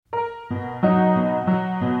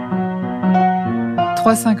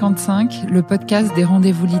355, le podcast des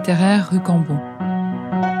Rendez-vous littéraires rue Cambon.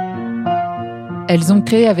 Elles ont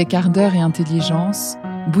créé avec ardeur et intelligence,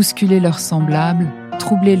 bousculé leurs semblables,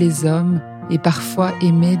 troublé les hommes et parfois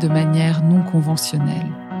aimé de manière non conventionnelle.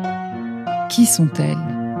 Qui sont-elles ?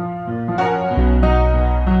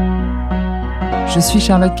 Je suis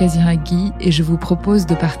Charlotte Casiraghi et je vous propose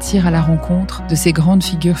de partir à la rencontre de ces grandes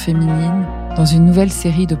figures féminines dans une nouvelle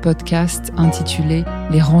série de podcasts intitulée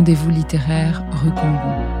 « Les Rendez-vous littéraires rue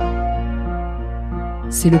Cambon ».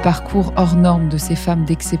 C'est le parcours hors norme de ces femmes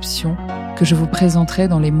d'exception que je vous présenterai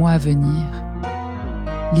dans les mois à venir.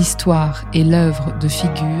 L'histoire et l'œuvre de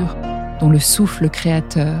figures dont le souffle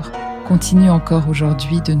créateur continue encore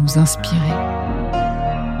aujourd'hui de nous inspirer.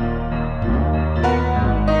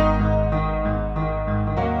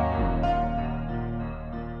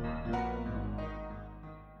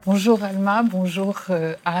 Bonjour Alma, bonjour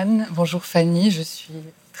Anne, bonjour Fanny. Je suis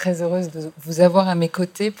très heureuse de vous avoir à mes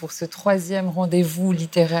côtés pour ce troisième rendez-vous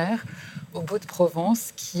littéraire au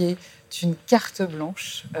Baux-de-Provence qui est une carte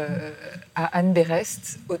blanche à Anne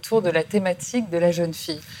Berest autour de la thématique de la jeune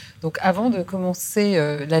fille. Donc avant de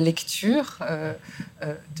commencer la lecture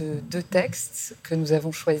de deux textes que nous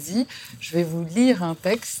avons choisis, je vais vous lire un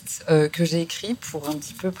texte que j'ai écrit pour un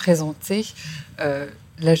petit peu présenter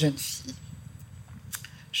la jeune fille.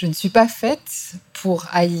 Je ne suis pas faite pour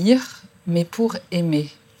haïr, mais pour aimer.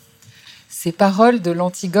 Ces paroles de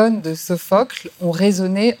l'Antigone de Sophocle ont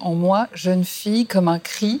résonné en moi, jeune fille, comme un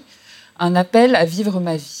cri, un appel à vivre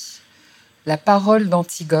ma vie. La parole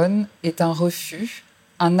d'Antigone est un refus,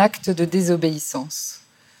 un acte de désobéissance.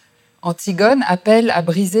 Antigone appelle à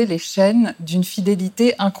briser les chaînes d'une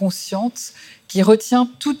fidélité inconsciente qui retient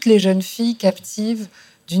toutes les jeunes filles captives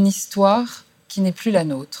d'une histoire qui n'est plus la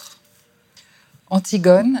nôtre.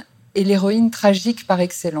 Antigone est l'héroïne tragique par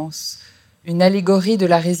excellence, une allégorie de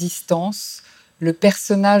la résistance, le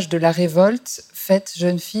personnage de la révolte faite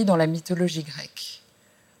jeune fille dans la mythologie grecque.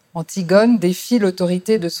 Antigone défie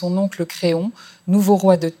l'autorité de son oncle Créon, nouveau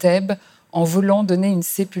roi de Thèbes, en voulant donner une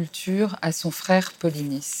sépulture à son frère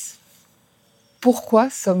Polynice. Pourquoi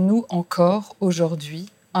sommes-nous encore, aujourd'hui,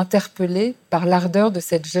 interpellés par l'ardeur de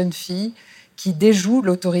cette jeune fille qui déjoue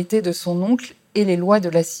l'autorité de son oncle et les lois de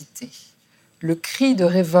la cité ? Le cri de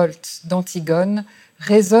révolte d'Antigone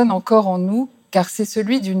résonne encore en nous car c'est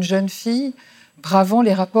celui d'une jeune fille bravant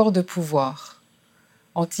les rapports de pouvoir.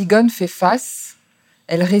 Antigone fait face,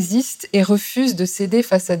 elle résiste et refuse de céder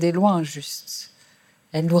face à des lois injustes.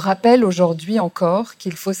 Elle nous rappelle aujourd'hui encore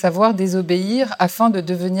qu'il faut savoir désobéir afin de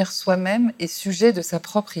devenir soi-même et sujet de sa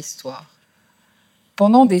propre histoire.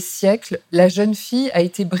 Pendant des siècles, la jeune fille a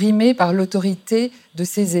été brimée par l'autorité de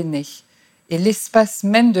ses aînés. Et l'espace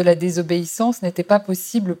même de la désobéissance n'était pas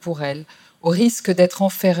possible pour elle, au risque d'être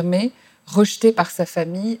enfermée, rejetée par sa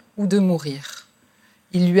famille ou de mourir.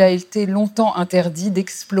 Il lui a été longtemps interdit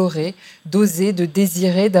d'explorer, d'oser, de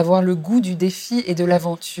désirer, d'avoir le goût du défi et de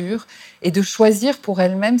l'aventure, et de choisir pour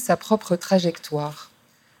elle-même sa propre trajectoire.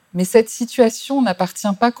 Mais cette situation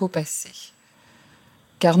n'appartient pas qu'au passé.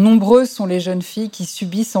 Car nombreuses sont les jeunes filles qui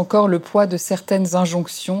subissent encore le poids de certaines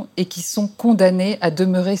injonctions et qui sont condamnées à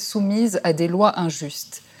demeurer soumises à des lois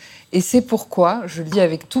injustes. Et c'est pourquoi, je le dis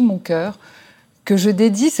avec tout mon cœur, que je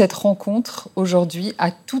dédie cette rencontre aujourd'hui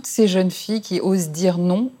à toutes ces jeunes filles qui osent dire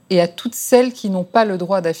non et à toutes celles qui n'ont pas le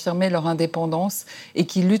droit d'affirmer leur indépendance et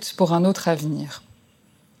qui luttent pour un autre avenir.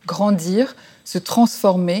 Grandir, se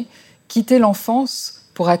transformer, quitter l'enfance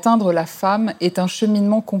pour atteindre la femme est un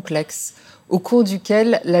cheminement complexe, au cours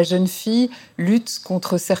duquel la jeune fille lutte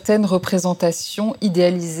contre certaines représentations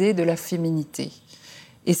idéalisées de la féminité.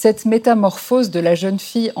 Et cette métamorphose de la jeune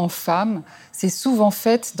fille en femme s'est souvent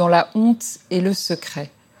faite dans la honte et le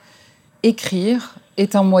secret. Écrire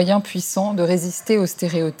est un moyen puissant de résister aux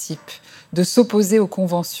stéréotypes, de s'opposer aux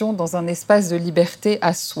conventions dans un espace de liberté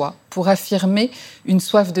à soi, pour affirmer une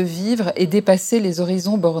soif de vivre et dépasser les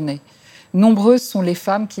horizons bornés. Nombreuses sont les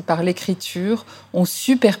femmes qui, par l'écriture, ont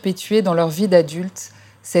su perpétuer dans leur vie d'adulte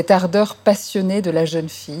cette ardeur passionnée de la jeune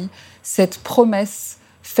fille, cette promesse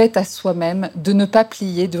faite à soi-même de ne pas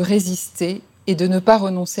plier, de résister et de ne pas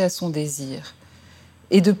renoncer à son désir.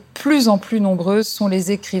 Et de plus en plus nombreuses sont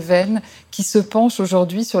les écrivaines qui se penchent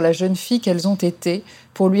aujourd'hui sur la jeune fille qu'elles ont été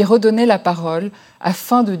pour lui redonner la parole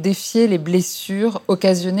afin de défier les blessures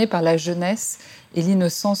occasionnées par la jeunesse et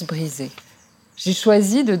l'innocence brisée. J'ai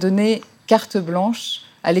choisi de donner carte blanche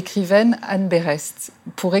à l'écrivaine Anne Berest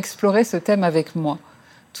pour explorer ce thème avec moi.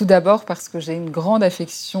 Tout d'abord parce que j'ai une grande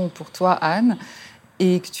affection pour toi, Anne,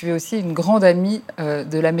 et que tu es aussi une grande amie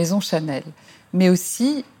de la Maison Chanel. Mais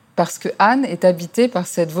aussi parce que Anne est habitée par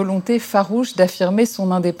cette volonté farouche d'affirmer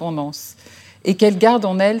son indépendance. et qu'elle garde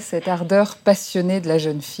en elle cette ardeur passionnée de la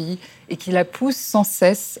jeune fille et qui la pousse sans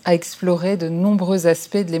cesse à explorer de nombreux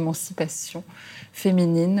aspects de l'émancipation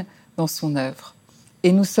féminine dans son œuvre.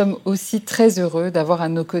 Et nous sommes aussi très heureux d'avoir à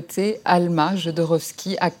nos côtés Alma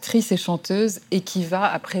Jodorowsky, actrice et chanteuse, et qui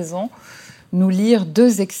va à présent nous lire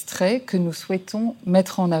 2 extraits que nous souhaitons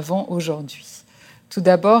mettre en avant aujourd'hui. Tout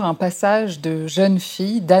d'abord, un passage de Jeune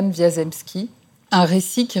Fille d'Anne Wiazemsky, un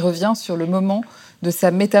récit qui revient sur le moment de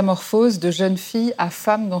sa métamorphose de jeune fille à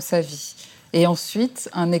femme dans sa vie. Et ensuite,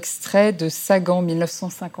 un extrait de Sagan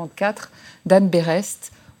 1954 d'Anne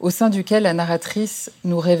Berest, au sein duquel la narratrice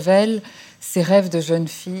nous révèle ses rêves de jeune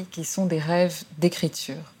fille qui sont des rêves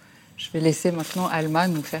d'écriture. Je vais laisser maintenant Alma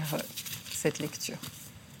nous faire cette lecture.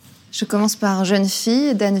 Je commence par Jeune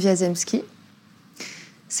Fille d'Anne Wiazemsky.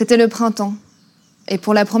 C'était le printemps. Et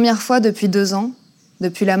pour la première fois depuis 2 ans,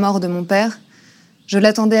 depuis la mort de mon père, je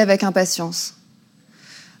l'attendais avec impatience.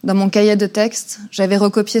 Dans mon cahier de texte, j'avais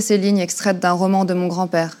recopié ces lignes extraites d'un roman de mon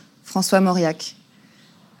grand-père, François Mauriac.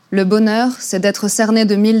 Le bonheur, c'est d'être cerné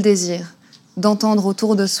de 1000 désirs, d'entendre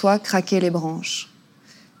autour de soi craquer les branches.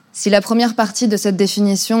 Si la première partie de cette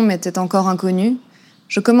définition m'était encore inconnue,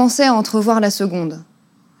 je commençais à entrevoir la seconde.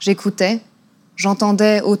 J'écoutais,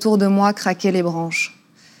 j'entendais autour de moi craquer les branches.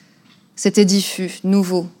 C'était diffus,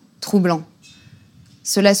 nouveau, troublant.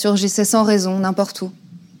 Cela surgissait sans raison, n'importe où.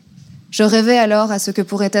 Je rêvais alors à ce que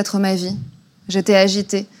pourrait être ma vie. J'étais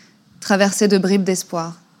agitée, traversée de bribes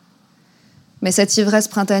d'espoir. Mais cette ivresse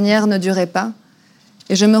printanière ne durait pas,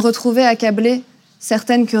 et je me retrouvais accablée,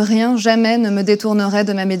 certaine que rien, jamais ne me détournerait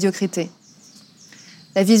de ma médiocrité.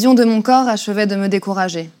 La vision de mon corps achevait de me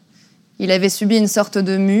décourager. Il avait subi une sorte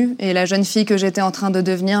de mue, et la jeune fille que j'étais en train de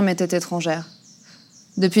devenir m'était étrangère.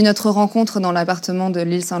 Depuis notre rencontre dans l'appartement de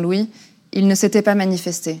l'île Saint-Louis, il ne s'était pas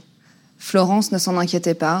manifesté. Florence ne s'en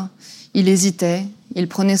inquiétait pas. Il hésitait, il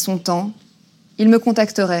prenait son temps. Il me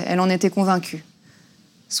contacterait, elle en était convaincue.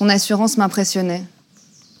 Son assurance m'impressionnait.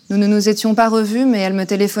 Nous ne nous étions pas revus, mais elle me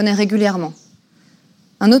téléphonait régulièrement.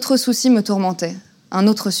 Un autre souci me tourmentait, un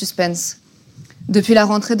autre suspense. Depuis la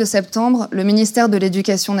rentrée de septembre, le ministère de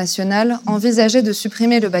l'Éducation nationale envisageait de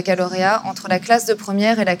supprimer le baccalauréat entre la classe de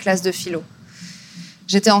première et la classe de philo.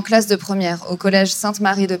 J'étais en classe de première, au collège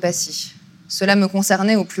Sainte-Marie de Passy. Cela me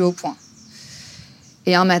concernait au plus haut point.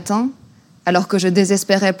 Et un matin, alors que je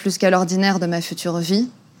désespérais plus qu'à l'ordinaire de ma future vie,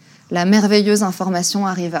 la merveilleuse information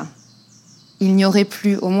arriva. Il n'y aurait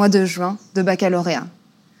plus, au mois de juin, de baccalauréat.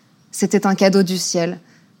 C'était un cadeau du ciel,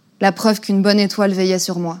 la preuve qu'une bonne étoile veillait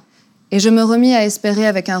sur moi. Et je me remis à espérer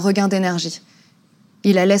avec un regain d'énergie.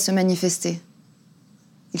 Il allait se manifester.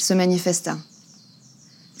 Il se manifesta.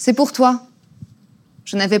 « C'est pour toi !»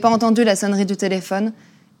 Je n'avais pas entendu la sonnerie du téléphone,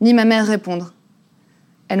 ni ma mère répondre.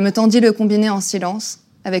 Elle me tendit le combiné en silence,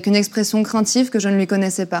 avec une expression craintive que je ne lui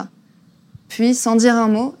connaissais pas. Puis, sans dire un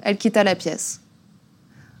mot, elle quitta la pièce.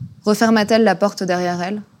 Referma-t-elle la porte derrière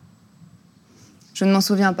elle ? Je ne m'en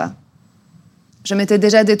souviens pas. Je m'étais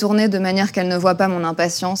déjà détournée de manière qu'elle ne voie pas mon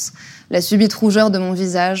impatience, la subite rougeur de mon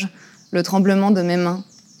visage, le tremblement de mes mains.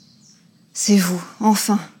 « C'est vous,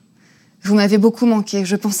 enfin ! Vous m'avez beaucoup manqué,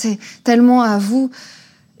 je pensais tellement à vous.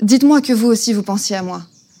 Dites-moi que vous aussi vous pensiez à moi.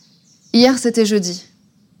 Hier, c'était jeudi.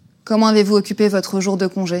 Comment avez-vous occupé votre jour de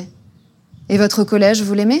congé ? Et votre collège,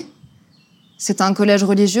 vous l'aimez ? C'est un collège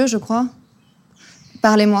religieux, je crois ?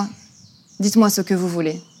 Parlez-moi. Dites-moi ce que vous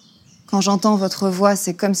voulez. Quand j'entends votre voix,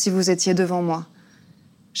 c'est comme si vous étiez devant moi.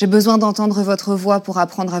 J'ai besoin d'entendre votre voix pour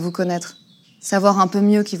apprendre à vous connaître, savoir un peu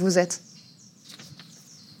mieux qui vous êtes. »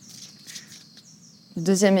 Le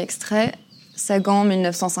deuxième extrait, Sagan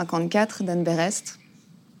 1954 d'Anne Berest.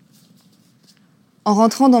 En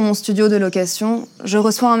rentrant dans mon studio de location, je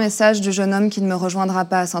reçois un message du jeune homme qui ne me rejoindra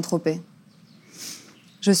pas à Saint-Tropez.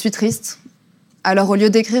 Je suis triste, alors au lieu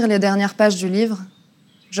d'écrire les dernières pages du livre,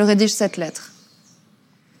 je rédige cette lettre.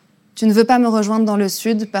 Tu ne veux pas me rejoindre dans le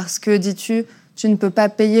sud parce que, dis-tu, tu ne peux pas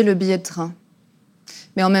payer le billet de train.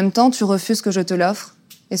 Mais en même temps, tu refuses que je te l'offre,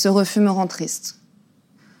 et ce refus me rend triste.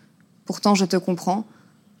 Pourtant, je te comprends.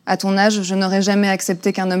 À ton âge, je n'aurais jamais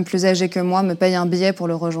accepté qu'un homme plus âgé que moi me paye un billet pour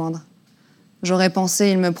le rejoindre. J'aurais pensé,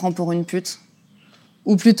 il me prend pour une pute.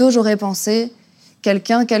 Ou plutôt, j'aurais pensé,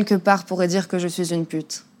 quelqu'un quelque part pourrait dire que je suis une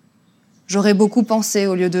pute. J'aurais beaucoup pensé,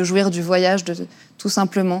 au lieu de jouir du voyage, tout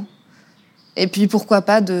simplement. Et puis, pourquoi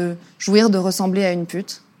pas de jouir de ressembler à une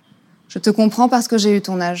pute. Je te comprends parce que j'ai eu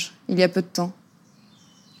ton âge, il y a peu de temps.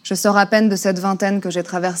 Je sors à peine de cette vingtaine que j'ai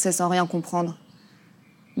traversée sans rien comprendre.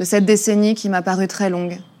 De cette décennie qui m'a paru très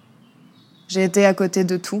longue. J'ai été à côté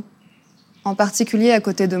de tout, en particulier à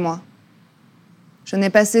côté de moi. Je n'ai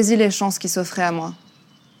pas saisi les chances qui s'offraient à moi.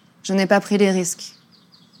 Je n'ai pas pris les risques.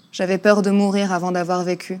 J'avais peur de mourir avant d'avoir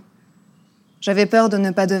vécu. J'avais peur de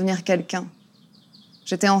ne pas devenir quelqu'un.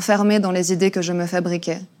 J'étais enfermée dans les idées que je me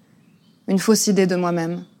fabriquais. Une fausse idée de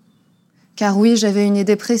moi-même. Car oui, j'avais une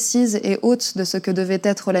idée précise et haute de ce que devait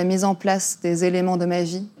être la mise en place des éléments de ma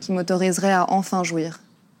vie qui m'autoriseraient à enfin jouir.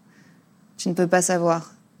 Tu ne peux pas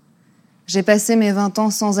savoir. J'ai passé mes 20 ans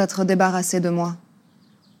sans être débarrassée de moi.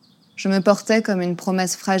 Je me portais comme une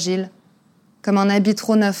promesse fragile, comme un habit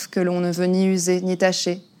trop neuf que l'on ne veut ni user ni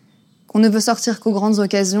tâcher, qu'on ne veut sortir qu'aux grandes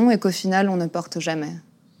occasions et qu'au final on ne porte jamais.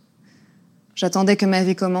 J'attendais que ma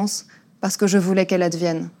vie commence parce que je voulais qu'elle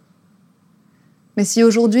advienne. Mais si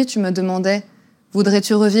aujourd'hui tu me demandais «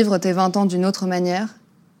 Voudrais-tu revivre tes 20 ans d'une autre manière ?»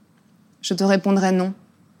 je te répondrais non.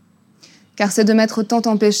 Car c'est de m'être tant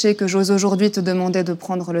empêchée que j'ose aujourd'hui te demander de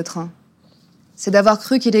prendre le train. C'est d'avoir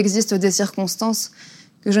cru qu'il existe des circonstances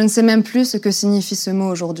que je ne sais même plus ce que signifie ce mot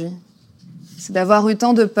aujourd'hui. C'est d'avoir eu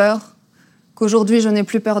tant de peur qu'aujourd'hui je n'ai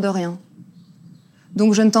plus peur de rien.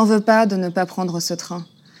 Donc je ne t'en veux pas de ne pas prendre ce train.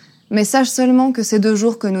 Mais sache seulement que ces 2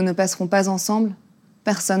 jours que nous ne passerons pas ensemble,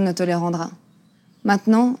 personne ne te les rendra.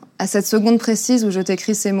 Maintenant, à cette seconde précise où je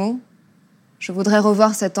t'écris ces mots, je voudrais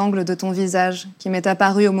revoir cet angle de ton visage qui m'est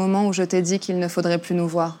apparu au moment où je t'ai dit qu'il ne faudrait plus nous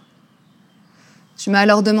voir. Tu m'as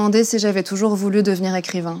alors demandé si j'avais toujours voulu devenir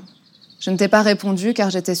écrivain. Je ne t'ai pas répondu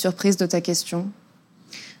car j'étais surprise de ta question.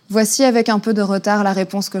 Voici avec un peu de retard la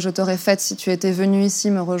réponse que je t'aurais faite si tu étais venu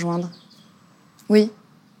ici me rejoindre. Oui,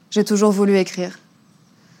 j'ai toujours voulu écrire.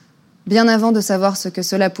 Bien avant de savoir ce que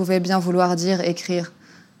cela pouvait bien vouloir dire écrire,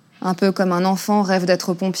 un peu comme un enfant rêve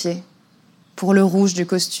d'être pompier, pour le rouge du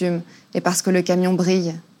costume et parce que le camion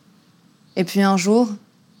brille. Et puis un jour,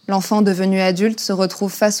 l'enfant devenu adulte se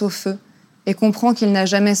retrouve face au feu et comprend qu'il n'a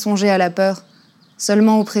jamais songé à la peur,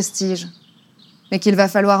 seulement au prestige, mais qu'il va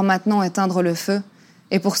falloir maintenant éteindre le feu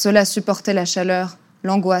et pour cela supporter la chaleur,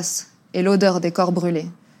 l'angoisse et l'odeur des corps brûlés.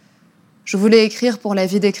 Je voulais écrire pour la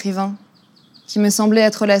vie d'écrivain, qui me semblait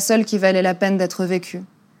être la seule qui valait la peine d'être vécue.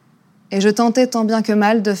 Et je tentais tant bien que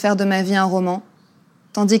mal de faire de ma vie un roman,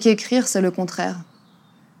 tandis qu'écrire, c'est le contraire.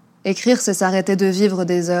 Écrire, c'est s'arrêter de vivre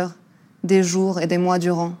des heures, des jours et des mois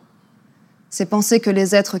durant. C'est penser que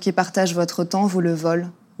les êtres qui partagent votre temps vous le volent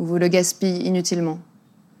ou vous le gaspillent inutilement.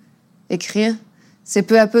 Écrire, c'est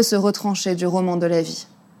peu à peu se retrancher du roman de la vie.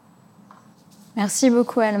 Merci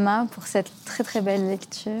beaucoup Alma pour cette très très belle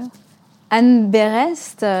lecture. Anne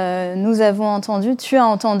Berest, tu as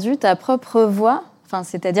entendu ta propre voix,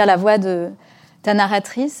 c'est-à-dire la voix de ta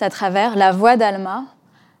narratrice à travers la voix d'Alma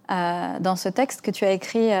dans ce texte que tu as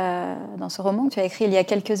écrit, dans ce roman que tu as écrit il y a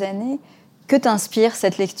quelques années. Que t'inspire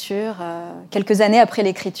cette lecture quelques années après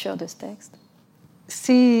l'écriture de ce texte ?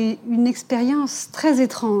 C'est une expérience très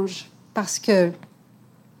étrange parce que,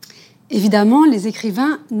 évidemment, les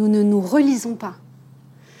écrivains, nous ne nous relisons pas.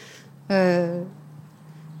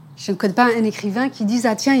 Je ne connais pas un écrivain qui dise «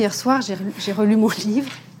 Ah tiens, hier soir, j'ai relu mon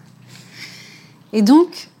livre ». Et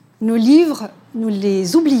donc, nos livres, nous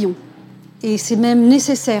les oublions. Et c'est même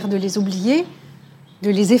nécessaire de les oublier, de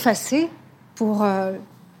les effacer pour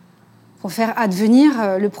faire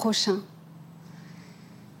advenir le prochain.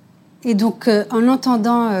 Et donc, en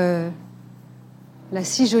entendant la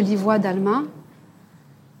si jolie voix d'Alma,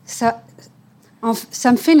 ça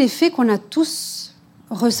me fait l'effet qu'on a tous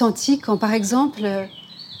ressenti quand, par exemple,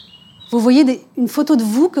 vous voyez une photo de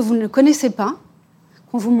vous que vous ne connaissez pas,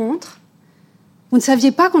 qu'on vous montre. Vous ne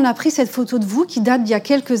saviez pas qu'on a pris cette photo de vous qui date d'il y a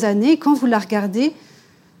quelques années. Quand vous la regardez,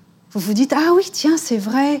 vous vous dites « Ah oui, tiens, c'est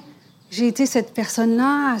vrai, j'ai été cette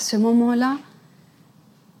personne-là à ce moment-là. »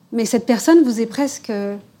 Mais cette personne vous est presque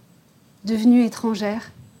devenue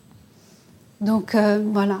étrangère. Donc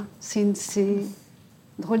voilà, c'est une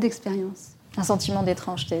drôle d'expérience. Un sentiment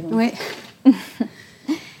d'étrangeté. Donc. Oui.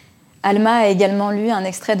 Alma a également lu un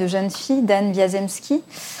extrait de Jeune Fille d'Anne Wiazemsky.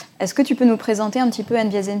 Est-ce que tu peux nous présenter un petit peu Anne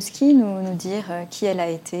Wiazemsky, nous dire qui elle a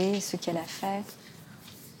été, ce qu'elle a fait ?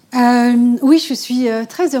 Oui, je suis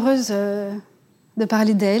très heureuse de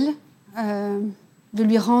parler d'elle, de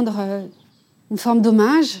lui rendre une forme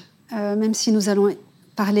d'hommage, même si nous allons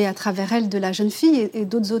parler à travers elle de la Jeune Fille et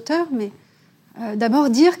d'autres auteurs, mais d'abord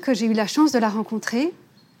dire que j'ai eu la chance de la rencontrer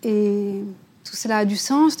et tout cela a du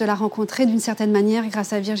sens, de la rencontrer d'une certaine manière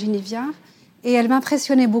grâce à Virginie Viard. Et elle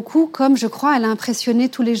m'impressionnait beaucoup, comme je crois elle a impressionné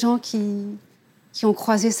tous les gens qui ont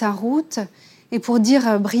croisé sa route. Et pour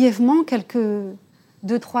dire brièvement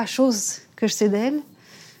 2-3 choses que je sais d'elle,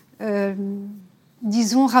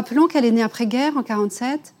 disons, rappelons qu'elle est née après-guerre, en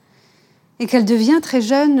 1947, et qu'elle devient très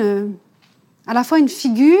jeune à la fois une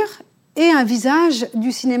figure et un visage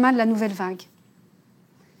du cinéma de la Nouvelle Vague.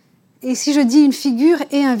 Et si je dis une figure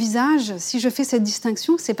et un visage, si je fais cette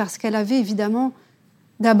distinction, c'est parce qu'elle avait évidemment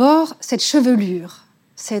d'abord cette chevelure,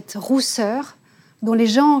 cette rousseur dont les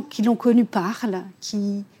gens qui l'ont connu parlent,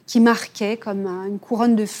 qui marquait comme une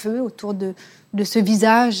couronne de feu autour de ce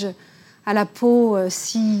visage à la peau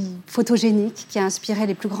si photogénique qui a inspiré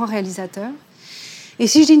les plus grands réalisateurs. Et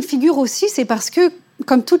si je dis une figure aussi, c'est parce que,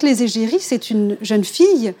 comme toutes les égéries, c'est une jeune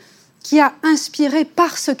fille qui a inspiré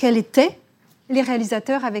par ce qu'elle était les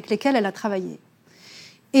réalisateurs avec lesquels elle a travaillé.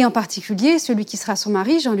 Et en particulier celui qui sera son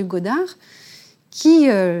mari, Jean-Luc Godard, qui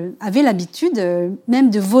avait l'habitude même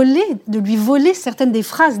de lui voler certaines des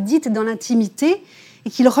phrases dites dans l'intimité et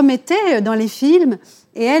qu'il remettait dans les films.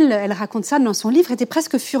 Et elle raconte ça dans son livre, était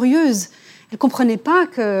presque furieuse. Elle ne comprenait pas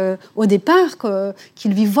au départ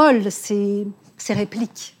qu'il lui vole ses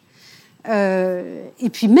répliques. Et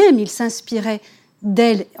puis même, il s'inspirait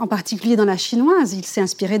d'elle, en particulier dans La Chinoise. Il s'est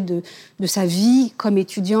inspiré de sa vie comme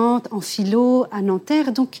étudiante en philo à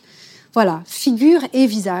Nanterre. Donc voilà, figure et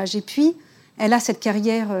visage. Et puis, elle a cette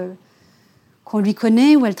carrière qu'on lui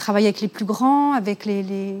connaît, où elle travaille avec les plus grands, avec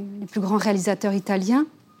les plus grands réalisateurs italiens.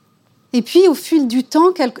 Et puis, au fil du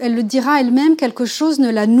temps, elle le dira elle-même, quelque chose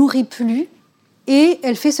ne la nourrit plus. Et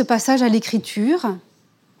elle fait ce passage à l'écriture,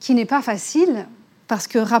 qui n'est pas facile, parce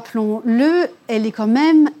que, rappelons-le, elle est quand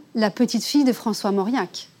même la petite fille de François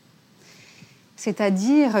Mauriac,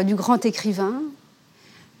 c'est-à-dire du grand écrivain,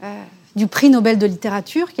 du prix Nobel de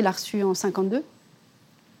littérature qu'il a reçu en 1952.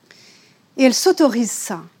 Et elle s'autorise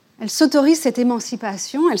ça. Elle s'autorise cette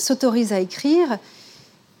émancipation, elle s'autorise à écrire,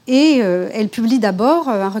 et elle publie d'abord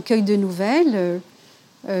un recueil de nouvelles,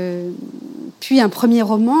 puis un premier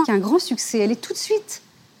roman qui a un grand succès. Elle est tout de suite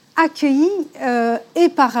accueillie et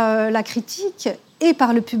par la critique et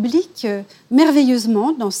par le public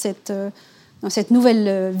merveilleusement dans cette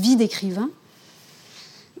nouvelle vie d'écrivain.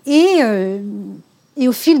 Et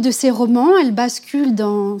au fil de ses romans, elle bascule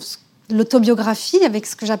dans l'autobiographie avec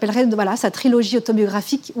ce que j'appellerais sa trilogie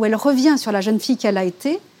autobiographique, où elle revient sur la jeune fille qu'elle a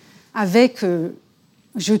été, avec,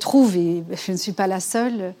 je trouve, et je ne suis pas la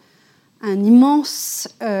seule, un immense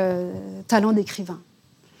talent d'écrivain.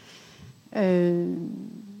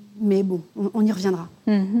 Mais bon, on y reviendra.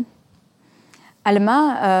 Mm-hmm.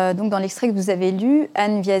 Alma, donc dans l'extrait que vous avez lu,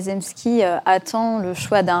 Anne Wiazemsky attend le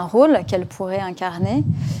choix d'un rôle qu'elle pourrait incarner,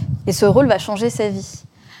 et ce rôle va changer sa vie.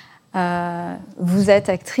 Vous êtes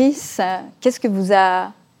actrice. Qu'est-ce que vous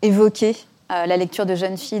a évoqué la lecture de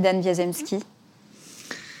Jeune Fille d'Anne Wiazemsky ?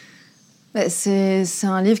 C'est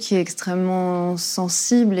un livre qui est extrêmement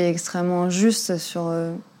sensible et extrêmement juste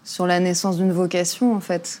sur la naissance d'une vocation, en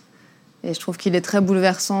fait. Et je trouve qu'il est très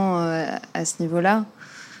bouleversant à ce niveau-là.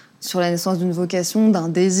 Sur la naissance d'une vocation, d'un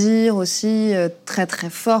désir aussi très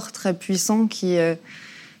très fort, très puissant, qui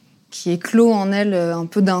éclot en elle un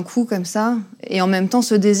peu d'un coup comme ça. Et en même temps,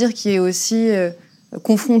 ce désir qui est aussi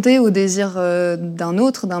confronté au désir d'un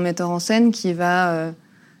autre, d'un metteur en scène qui va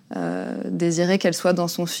désirer qu'elle soit dans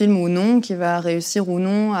son film ou non, qui va réussir ou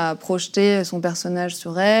non à projeter son personnage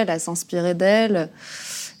sur elle, à s'inspirer d'elle.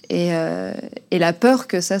 Et la peur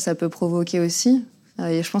que ça peut provoquer aussi.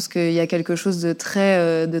 Et je pense qu'il y a quelque chose de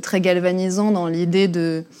très galvanisant dans l'idée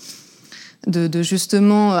de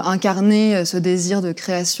justement incarner ce désir de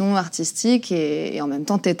création artistique et en même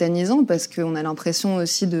temps tétanisant, parce qu'on a l'impression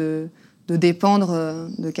aussi de dépendre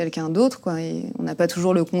de quelqu'un d'autre, quoi. Et on n'a pas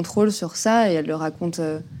toujours le contrôle sur ça, et elle le raconte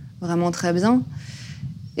vraiment très bien.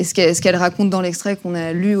 Et ce qu'elle raconte dans l'extrait qu'on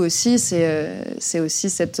a lu aussi, c'est aussi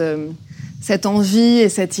cette envie et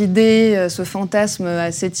cette idée, ce fantasme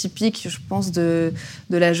assez typique, je pense, de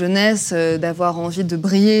la jeunesse, d'avoir envie de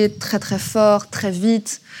briller très très fort, très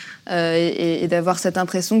vite, et d'avoir cette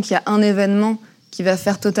impression qu'il y a un événement qui va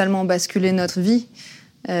faire totalement basculer notre vie.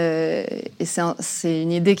 Et c'est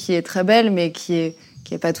une idée qui est très belle, mais qui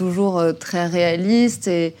est pas toujours très réaliste.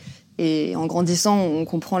 Et en grandissant, on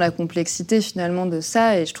comprend la complexité finalement de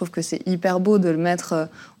ça. Et je trouve que c'est hyper beau de le mettre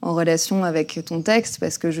en relation avec ton texte,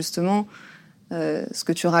 parce que justement, ce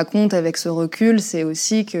que tu racontes avec ce recul, c'est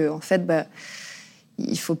aussi que, en fait,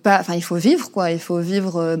 il faut vivre, quoi. Il faut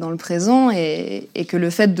vivre dans le présent, et que le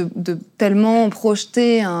fait de tellement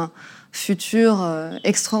projeter un futur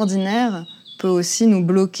extraordinaire peut aussi nous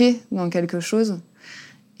bloquer dans quelque chose.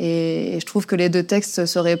 Et je trouve que les deux textes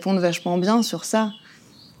se répondent vachement bien sur ça.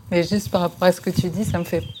 Mais juste par rapport à ce que tu dis, ça me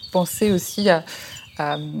fait penser aussi à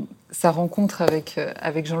sa rencontre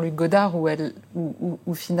avec Jean-Luc Godard,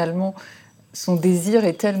 où finalement son désir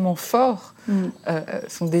est tellement fort,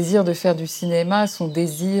 son désir de faire du cinéma, son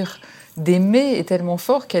désir d'aimer est tellement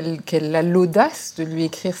fort qu'elle a l'audace de lui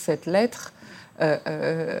écrire cette lettre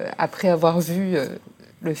après avoir vu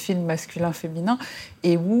le film Masculin Féminin,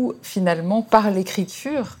 et où finalement, par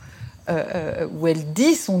l'écriture, où elle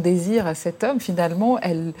dit son désir à cet homme, finalement,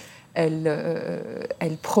 elle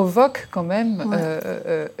elle provoque quand même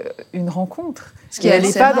une rencontre. Et elle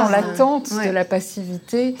n'est pas dans l'attente de la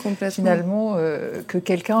passivité, finalement, que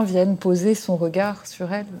quelqu'un vienne poser son regard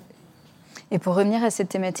sur elle. Et pour revenir à cette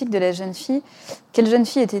thématique de la jeune fille, quelle jeune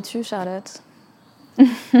fille étais-tu, Charlotte ?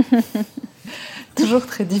 Toujours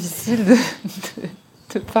très difficile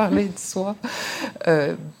de parler de soi.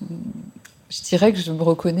 Je dirais que je me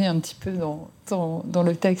reconnais un petit peu dans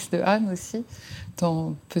le texte de Anne aussi,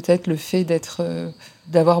 dans peut-être le fait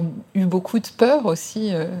d'avoir eu beaucoup de peur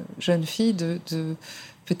aussi, jeune fille,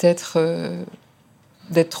 peut-être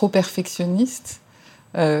d'être trop perfectionniste,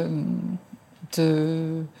 de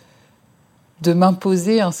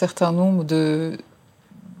m'imposer un certain nombre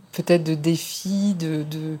peut-être de défis,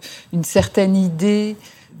 une certaine idée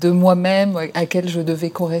de moi-même à laquelle je devais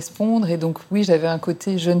correspondre. Et donc oui, j'avais un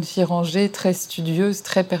côté jeune fille rangée, très studieuse,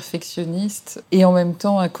 très perfectionniste, et en même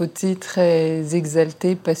temps un côté très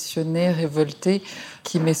exalté, passionné, révolté,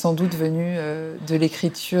 qui m'est sans doute venu de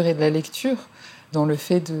l'écriture et de la lecture, dans le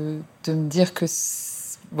fait de me dire que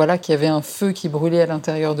qu'il y avait un feu qui brûlait à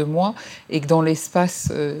l'intérieur de moi, et que dans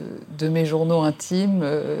l'espace de mes journaux intimes,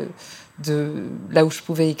 de là où je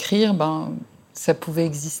pouvais écrire, ça pouvait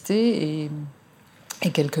exister,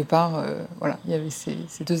 et quelque part, il y avait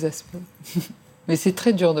ces deux aspects. Mais c'est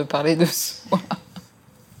très dur de parler de soi.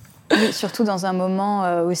 Oui, surtout dans un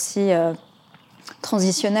moment aussi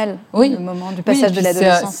transitionnel, le moment du passage de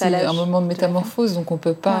l'adolescence à l'âge. C'est un moment de métamorphose, donc on ne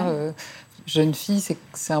peut pas... jeune fille,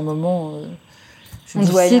 c'est un moment... c'est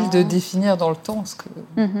difficile de définir dans le temps.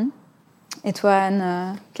 Et toi,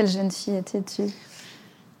 Anne, quelle jeune fille étais-tu ?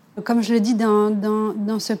 Comme je le dis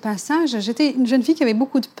dans ce passage, j'étais une jeune fille qui avait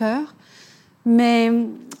beaucoup de peur, mais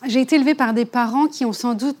j'ai été élevée par des parents qui ont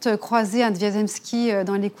sans doute croisé Anne Wiazemsky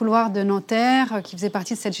dans les couloirs de Nanterre, qui faisait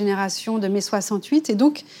partie de cette génération de mai 68. Et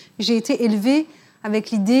donc, j'ai été élevée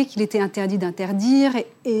avec l'idée qu'il était interdit d'interdire.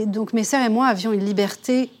 Et donc, mes sœurs et moi avions une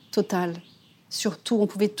liberté totale. Surtout, on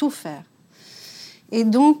pouvait tout faire. Et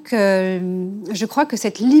donc, je crois que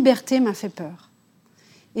cette liberté m'a fait peur.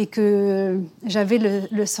 Et que j'avais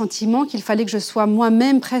le sentiment qu'il fallait que je sois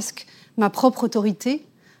moi-même presque ma propre autorité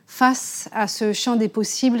face à ce champ des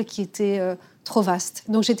possibles qui était trop vaste.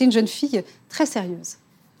 Donc j'étais une jeune fille très sérieuse,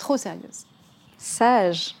 trop sérieuse.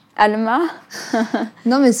 Sage. Alma ?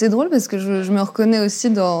 Non, mais c'est drôle parce que je me reconnais aussi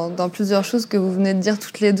dans plusieurs choses que vous venez de dire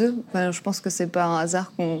toutes les deux. Enfin, je pense que c'est pas un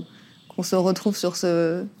hasard qu'on se retrouve sur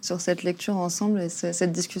cette lecture ensemble et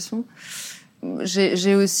cette discussion.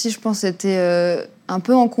 J'ai aussi, je pense, été un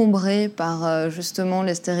peu encombrée par justement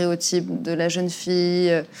les stéréotypes de la jeune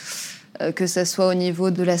fille, que ça soit au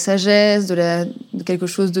niveau de la sagesse, de quelque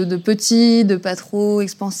chose de petit, de pas trop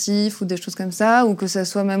expansif ou des choses comme ça, ou que ça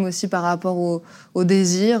soit même aussi par rapport au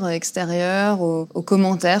désir extérieur, aux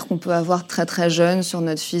commentaires qu'on peut avoir très très jeune sur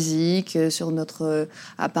notre physique, sur notre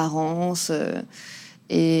apparence.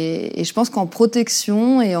 Et je pense qu'en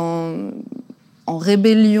protection et en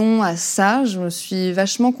rébellion à ça, je me suis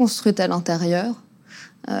vachement construite à l'intérieur,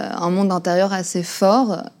 un monde intérieur assez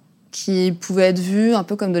fort qui pouvait être vu un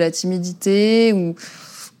peu comme de la timidité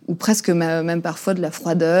ou presque même parfois de la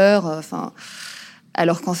froideur.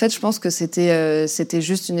 Alors qu'en fait, je pense que c'était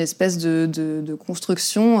juste une espèce de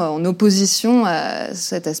construction en opposition à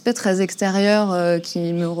cet aspect très extérieur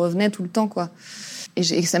qui me revenait tout le temps, quoi.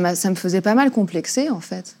 Et ça me faisait pas mal complexer, en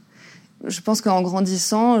fait. Je pense qu'en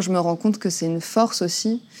grandissant, je me rends compte que c'est une force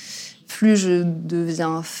aussi. Plus je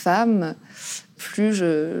deviens femme, plus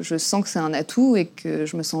je sens que c'est un atout et que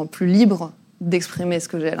je me sens plus libre d'exprimer ce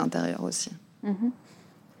que j'ai à l'intérieur aussi.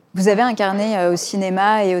 Vous avez incarné au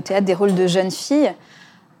cinéma et au théâtre des rôles de jeunes filles.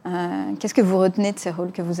 Qu'est-ce que vous retenez de ces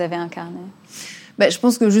rôles que vous avez incarnés ? Je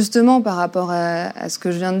pense que justement, par rapport à ce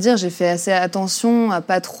que je viens de dire, j'ai fait assez attention à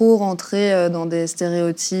pas trop rentrer dans des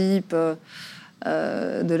stéréotypes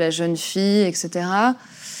de la jeune fille, etc.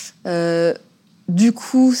 Du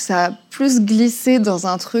coup, ça a plus glissé dans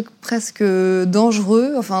un truc presque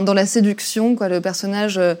dangereux, dans la séduction, quoi. Le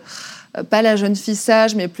personnage, pas la jeune fille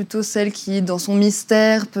sage, mais plutôt celle qui, dans son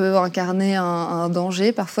mystère, peut incarner un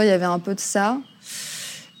danger. Parfois, il y avait un peu de ça.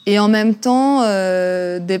 Et en même temps,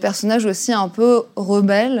 des personnages aussi un peu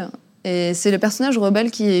rebelles. Et c'est le personnage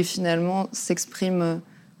rebelle qui, finalement, s'exprime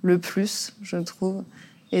le plus, je trouve.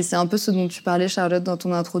 Et c'est un peu ce dont tu parlais, Charlotte, dans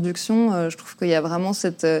ton introduction. Je trouve qu'il y a vraiment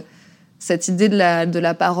cette idée de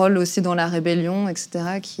la parole aussi dans la rébellion,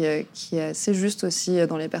 etc., qui est assez juste aussi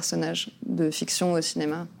dans les personnages de fiction au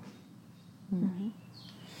cinéma.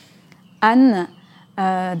 Anne,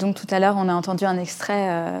 donc tout à l'heure, on a entendu un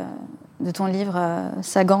extrait de ton livre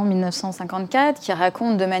Sagan 1954, qui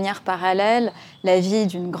raconte de manière parallèle la vie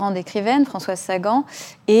d'une grande écrivaine, Françoise Sagan,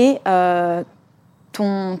 et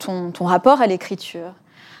ton rapport à l'écriture.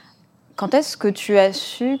 Quand est-ce que tu as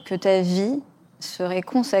su que ta vie serait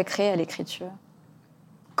consacrée à l'écriture ?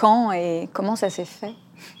 Quand et comment ça s'est fait ?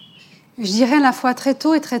 Je dirais à la fois très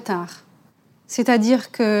tôt et très tard.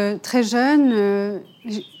 C'est-à-dire que très jeune,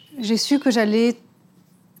 j'ai su que j'allais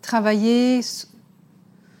travailler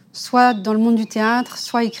soit dans le monde du théâtre,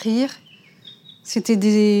 soit écrire.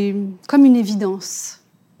 C'était comme une évidence.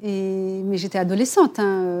 Mais j'étais adolescente,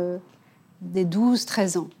 des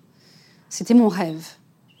 12-13 ans. C'était mon rêve.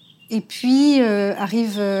 Et puis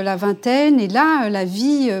arrive la vingtaine, et là, la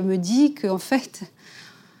vie me dit qu'en fait,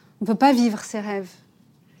 on ne peut pas vivre ses rêves.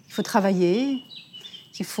 Il faut travailler,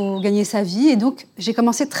 qu'il faut gagner sa vie. Et donc, j'ai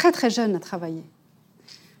commencé très, très jeune à travailler,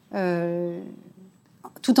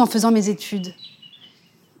 tout en faisant mes études.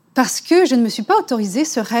 Parce que je ne me suis pas autorisé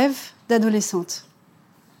ce rêve d'adolescente.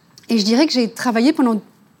 Et je dirais que j'ai travaillé pendant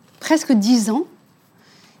presque 10 ans,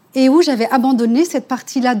 et où j'avais abandonné cette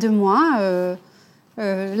partie-là de moi.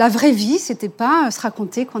 La vraie vie, c'était pas se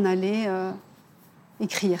raconter qu'on allait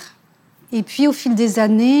écrire. Et puis, au fil des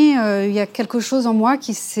années, il y a quelque chose en moi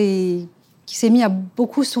qui s'est mis à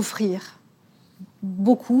beaucoup souffrir.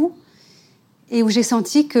 Beaucoup. Et où j'ai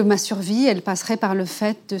senti que ma survie, elle passerait par le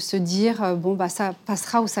fait de se dire ça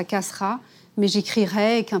passera ou ça cassera, mais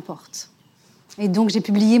j'écrirai et qu'importe. Et donc, j'ai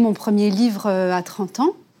publié mon premier livre à 30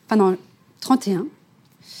 ans, enfin non, 31.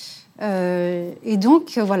 Et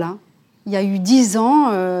donc, voilà. Il y a eu 10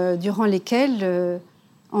 ans durant lesquels,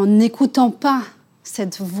 en n'écoutant pas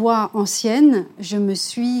cette voix ancienne, je me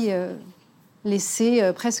suis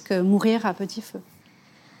laissée presque mourir à petit feu.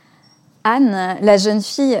 Anne, la jeune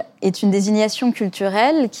fille est une désignation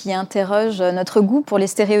culturelle qui interroge notre goût pour les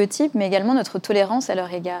stéréotypes, mais également notre tolérance à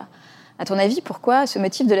leur égard. À ton avis, pourquoi ce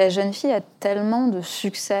motif de la jeune fille a tellement de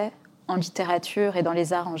succès en littérature et dans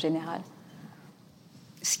les arts en général ?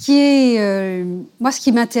 Ce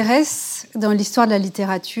qui m'intéresse dans l'histoire de la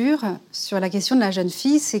littérature, sur la question de la jeune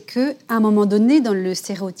fille, c'est qu'à un moment donné, dans le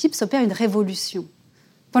stéréotype, s'opère une révolution.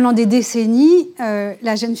 Pendant des décennies,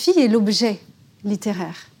 la jeune fille est l'objet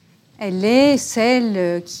littéraire. Elle est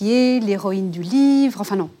celle qui est l'héroïne du livre,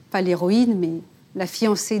 enfin non, pas l'héroïne, mais la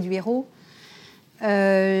fiancée du héros.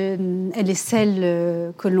 Elle est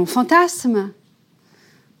celle que l'on fantasme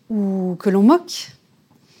ou que l'on moque.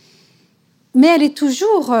 Mais elle est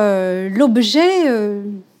toujours l'objet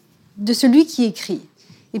de celui qui écrit.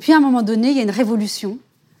 Et puis, à un moment donné, il y a une révolution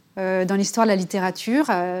dans l'histoire de la littérature.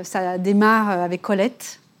 Ça démarre avec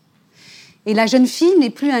Colette. Et la jeune fille n'est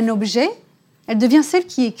plus un objet, elle devient celle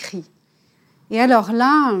qui écrit. Et alors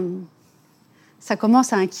là, ça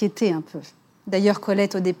commence à inquiéter un peu. D'ailleurs,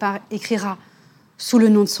 Colette, au départ, écrira sous le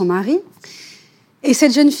nom de son mari. Et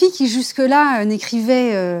cette jeune fille qui, jusque-là,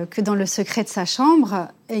 n'écrivait que dans le secret de sa chambre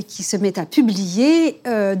et qui se met à publier,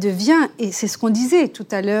 devient, et c'est ce qu'on disait tout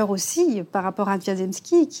à l'heure aussi par rapport à Anne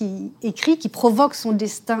Wiazemsky, qui écrit, qui provoque son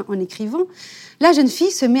destin en écrivant, la jeune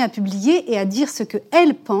fille se met à publier et à dire ce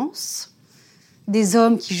qu'elle pense des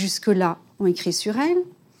hommes qui, jusque-là, ont écrit sur elle,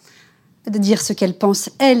 de dire ce qu'elle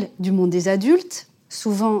pense, elle, du monde des adultes,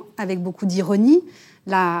 souvent avec beaucoup d'ironie.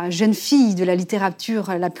 La jeune fille de la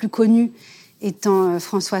littérature la plus connue étant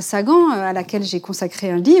Françoise Sagan, à laquelle j'ai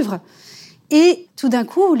consacré un livre. Et tout d'un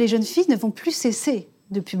coup, les jeunes filles ne vont plus cesser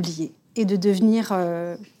de publier et de devenir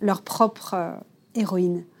leur propre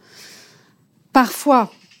héroïne.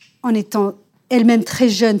 Parfois, en étant elle-même très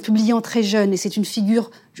jeune, publiant très jeune, et c'est une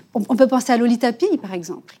figure... On peut penser à Lolita Pille, par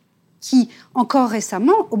exemple, qui, encore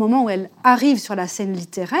récemment, au moment où elle arrive sur la scène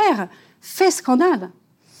littéraire, fait scandale.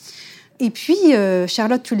 Et puis,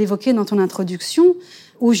 Charlotte, tu l'évoquais dans ton introduction,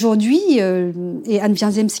 aujourd'hui, et Anne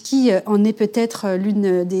Wiazemsky en est peut-être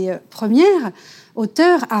l'une des premières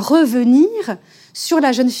auteurs à revenir sur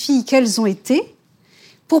la jeune fille qu'elles ont été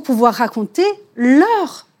pour pouvoir raconter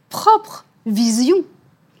leur propre vision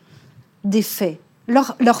des faits,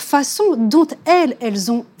 leur façon dont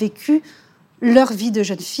elles ont vécu leur vie de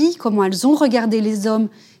jeune fille, comment elles ont regardé les hommes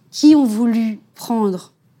qui ont voulu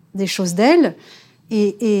prendre des choses d'elles.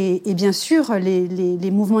 Et bien sûr,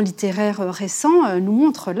 les mouvements littéraires récents nous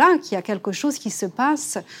montrent là qu'il y a quelque chose qui se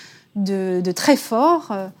passe de très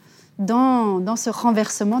fort dans ce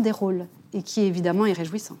renversement des rôles, et qui évidemment est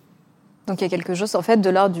réjouissant. Donc il y a quelque chose en fait de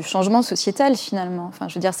l'ordre du changement sociétal finalement. Enfin,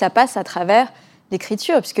 je veux dire, ça passe à travers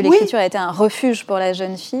l'écriture, puisque l'écriture a été un refuge pour la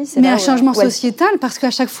jeune fille. Mais un changement sociétal, parce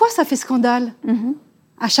qu'à chaque fois, ça fait scandale. Mm-hmm.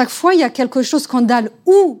 À chaque fois, il y a quelque chose, scandale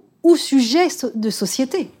ou sujet de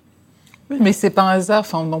société. Oui, mais c'est pas un hasard.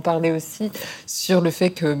 Enfin, on en parlait aussi sur le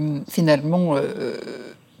fait que finalement,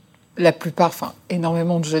 la plupart,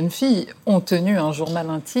 énormément de jeunes filles ont tenu un journal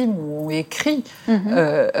intime où ont écrit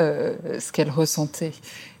ce qu'elles ressentaient.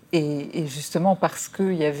 Et justement parce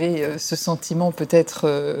qu'il y avait ce sentiment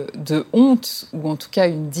peut-être de honte, ou en tout cas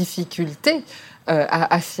une difficulté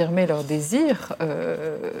à affirmer leur désir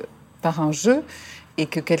par un jeu, et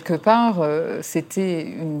que quelque part, c'était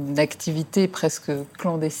une activité presque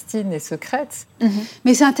clandestine et secrète.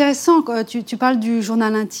 Mais c'est intéressant, tu parles du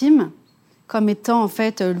journal intime comme étant en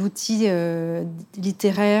fait l'outil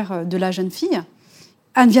littéraire de la jeune fille.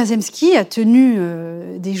 Anne Wiazemsky a tenu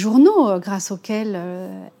des journaux grâce auxquels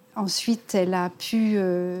ensuite elle a pu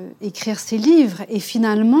écrire ses livres. Et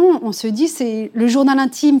finalement, on se dit c'est le journal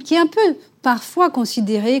intime qui est un peu parfois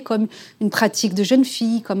considéré comme une pratique de jeune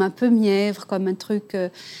fille, comme un peu mièvre, comme un truc...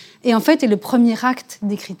 Et en fait, est le premier acte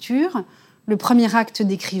d'écriture, le premier acte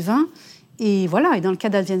d'écrivain. Et voilà, et dans le cas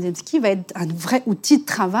d'Anne Wiazemsky, va être un vrai outil de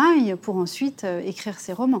travail pour ensuite écrire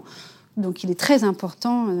ses romans. Donc il est très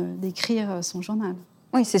important d'écrire son journal.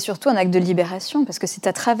 Oui, c'est surtout un acte de libération, parce que c'est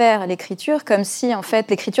à travers l'écriture, comme si en fait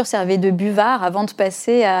l'écriture servait de buvard avant de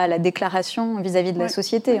passer à la déclaration vis-à-vis de la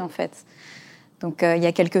société, en fait. Donc il y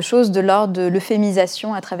a quelque chose de l'ordre de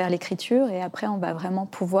l'euphémisation à travers l'écriture, et après on va vraiment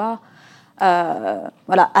pouvoir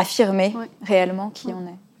affirmer réellement qui on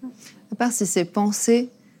est. À part si c'est pensé,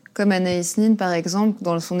 comme Anaïs Nin, par exemple,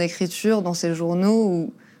 dans son écriture, dans ses journaux,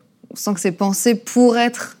 où on sent que c'est pensé pour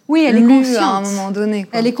être elle est lu consciente. À un moment donné.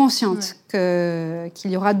 Elle est consciente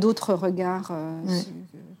qu'il y aura d'autres regards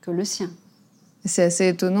que le sien. Et c'est assez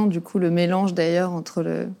étonnant, du coup, le mélange d'ailleurs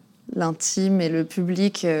entre l'intime et le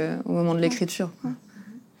public au moment de l'écriture.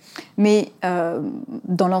 Mais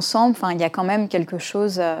dans l'ensemble, il y a quand même quelque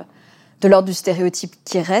chose de l'ordre du stéréotype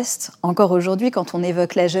qui reste. Encore aujourd'hui, quand on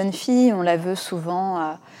évoque la jeune fille, on la veut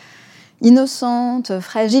souvent innocente,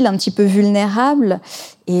 fragile, un petit peu vulnérable.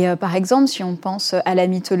 Et par exemple, si on pense à la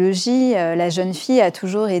mythologie, la jeune fille a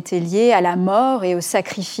toujours été liée à la mort et au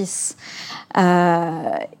sacrifice. Et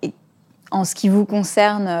en ce qui vous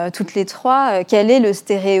concerne toutes les trois, quel est le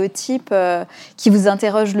stéréotype qui vous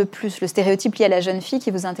interroge le plus, le stéréotype lié à la jeune fille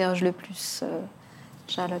qui vous interroge le plus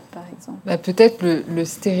Charlotte, par exemple. Peut-être le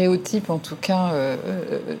stéréotype, en tout cas,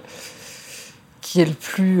 qui est le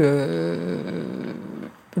plus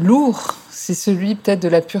lourd, c'est celui peut-être de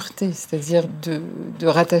la pureté, c'est-à-dire de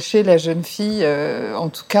rattacher la jeune fille, en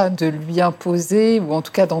tout cas de lui imposer, ou en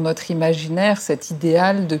tout cas dans notre imaginaire, cet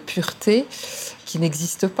idéal de pureté qui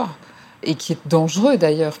n'existe pas. Et qui est dangereux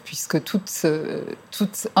d'ailleurs, puisque toute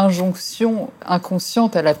injonction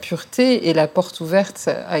inconsciente à la pureté est la porte ouverte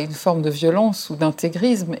à une forme de violence ou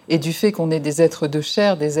d'intégrisme. Et du fait qu'on est des êtres de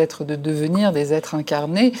chair, des êtres de devenir, des êtres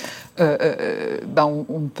incarnés, on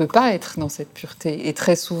ne peut pas être dans cette pureté. Et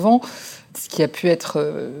très souvent, ce qui a pu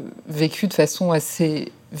être vécu de façon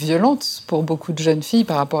assez violente pour beaucoup de jeunes filles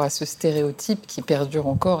par rapport à ce stéréotype qui perdure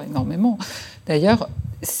encore énormément, d'ailleurs,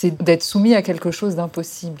 c'est d'être soumis à quelque chose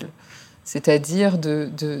d'impossible. C'est-à-dire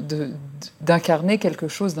d'incarner quelque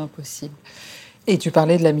chose d'impossible. Et tu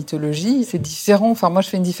parlais de la mythologie, c'est différent. Enfin, moi, je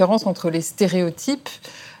fais une différence entre les stéréotypes,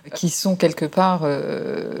 qui sont quelque part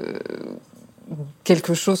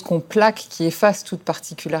quelque chose qu'on plaque, qui efface toute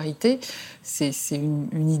particularité. C'est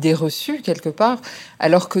une idée reçue, quelque part.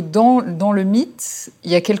 Alors que dans le mythe,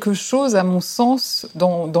 il y a quelque chose, à mon sens,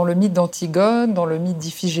 dans le mythe d'Antigone, dans le mythe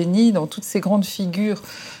d'Iphigénie, dans toutes ces grandes figures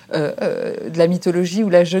de la mythologie où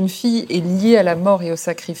la jeune fille est liée à la mort et au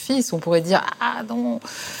sacrifice. On pourrait dire « Ah non,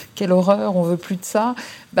 quelle horreur, on veut plus de ça ».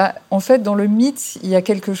 En fait, dans le mythe, il y a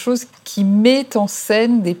quelque chose qui met en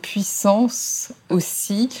scène des puissances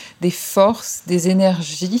aussi, des forces, des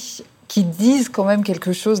énergies qui disent quand même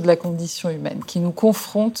quelque chose de la condition humaine, qui nous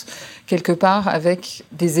confrontent quelque part avec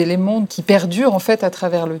des éléments qui perdurent en fait à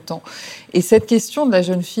travers le temps. Et cette question de la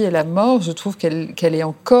jeune fille et la mort, je trouve qu'elle est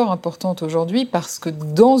encore importante aujourd'hui, parce que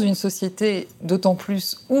dans une société d'autant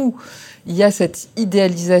plus où il y a cette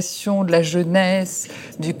idéalisation de la jeunesse,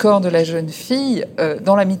 du corps de la jeune fille,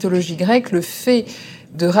 dans la mythologie grecque, le fait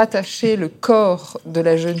de rattacher le corps de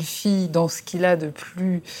la jeune fille dans ce qu'il a de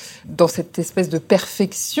plus, dans cette espèce de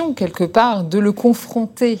perfection quelque part, de le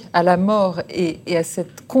confronter à la mort et à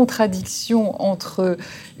cette contradiction entre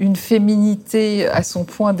une féminité à son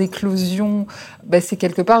point d'éclosion, c'est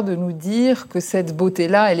quelque part de nous dire que cette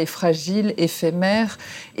beauté-là, elle est fragile, éphémère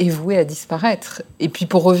et vouée à disparaître. Et puis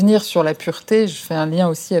pour revenir sur la pureté, je fais un lien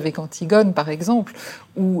aussi avec Antigone, par exemple,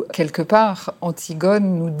 où quelque part,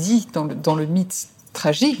 Antigone nous dit, dans le mythe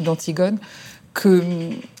tragique d'Antigone, que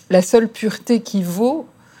la seule pureté qui vaut,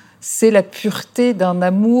 c'est la pureté d'un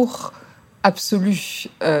amour absolu,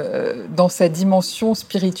 dans sa dimension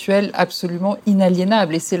spirituelle absolument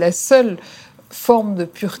inaliénable. Et c'est la seule forme de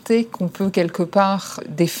pureté qu'on peut quelque part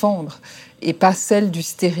défendre, et pas celle du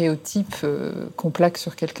stéréotype qu'on plaque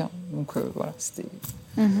sur quelqu'un. Donc voilà, c'était...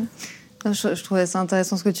 Je trouvais ça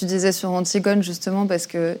intéressant ce que tu disais sur Antigone, justement, parce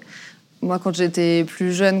que moi, quand j'étais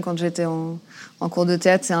plus jeune, quand j'étais en cours de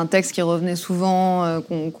théâtre, c'est un texte qui revenait souvent,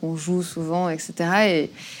 qu'on joue souvent, etc.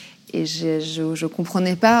 Et je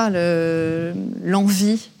comprenais pas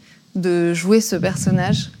l'envie de jouer ce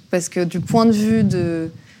personnage, parce que du point de vue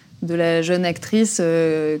de la jeune actrice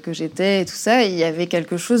que j'étais et tout ça, il y avait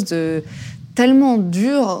quelque chose de tellement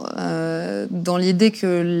dur dans l'idée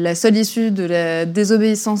que la seule issue de la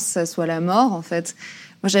désobéissance, ça soit la mort, en fait.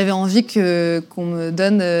 Moi, j'avais envie qu'on me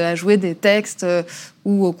donne à jouer des textes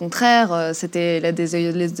où, au contraire, c'était la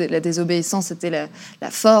désobéissance, c'était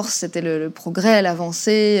la force, c'était le progrès,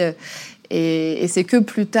 l'avancée. Et c'est que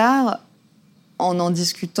plus tard, en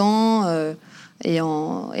discutant et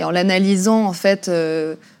en l'analysant, en fait,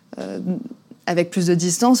 avec plus de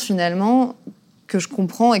distance, finalement, que je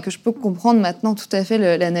comprends et que je peux comprendre maintenant tout à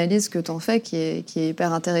fait l'analyse que tu en fais, qui est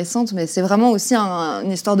hyper intéressante. Mais c'est vraiment aussi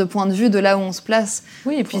une histoire de point de vue, de là où on se place.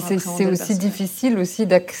 Oui, et puis c'est aussi difficile aussi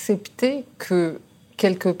d'accepter que,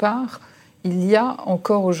 quelque part, il y a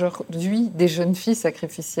encore aujourd'hui des jeunes filles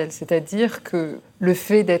sacrificielles. C'est-à-dire que le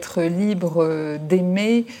fait d'être libre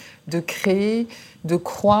d'aimer, de créer, de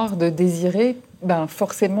croire, de désirer,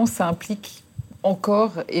 forcément, ça implique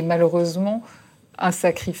encore, et malheureusement, un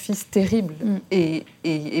sacrifice terrible. Et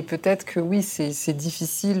peut-être que oui, c'est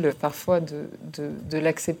difficile parfois de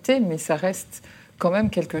l'accepter, mais ça reste quand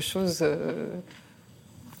même quelque chose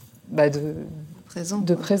de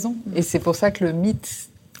présent. Et c'est pour ça que le mythe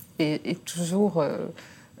est toujours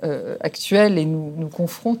actuel et nous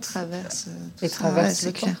confronte. Traverse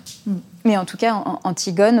le temps. Mais en tout cas,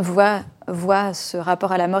 Antigone voit ce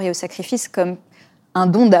rapport à la mort et au sacrifice comme un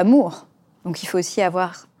don d'amour. Donc il faut aussi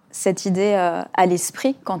avoir cette idée à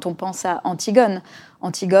l'esprit quand on pense à Antigone.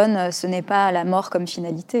 Antigone, ce n'est pas la mort comme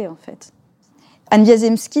finalité, en fait. Anne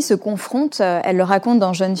Wiazemsky se confronte, elle le raconte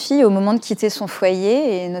dans Jeune Fille, au moment de quitter son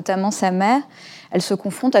foyer, et notamment sa mère. Elle se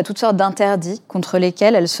confronte à toutes sortes d'interdits contre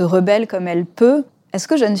lesquels elle se rebelle comme elle peut. Est-ce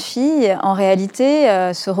que Jeune Fille, en réalité,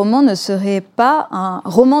 ce roman ne serait pas un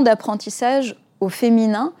roman d'apprentissage au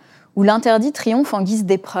féminin où l'interdit triomphe en guise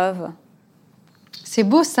d'épreuve ? C'est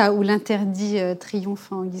beau ça, où l'interdit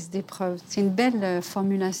triomphe en guise d'épreuve. C'est une belle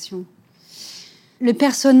formulation. Le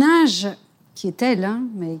personnage, qui est elle,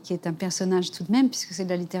 mais qui est un personnage tout de même, puisque c'est de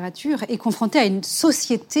la littérature, est confronté à une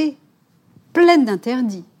société pleine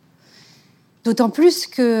d'interdits. D'autant plus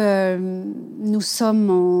que nous sommes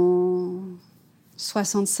en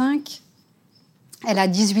 65. Elle a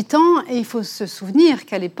 18 ans, et il faut se souvenir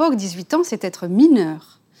qu'à l'époque, 18 ans, c'est être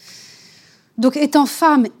mineur. Donc, étant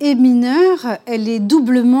femme et mineure, elle est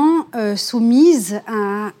doublement soumise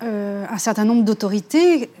à un certain nombre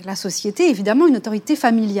d'autorités. La société, évidemment, une autorité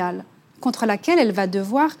familiale, contre laquelle elle va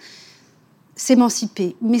devoir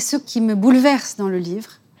s'émanciper. Mais ce qui me bouleverse dans le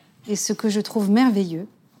livre, et ce que je trouve merveilleux,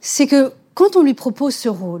 c'est que quand on lui propose ce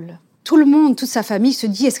rôle, tout le monde, toute sa famille se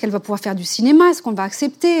dit, est-ce qu'elle va pouvoir faire du cinéma ? Est-ce qu'on va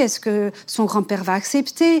accepter ? Est-ce que son grand-père va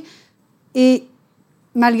accepter ? Et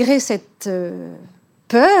malgré cette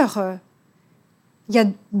peur, il y a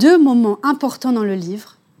 2 moments importants dans le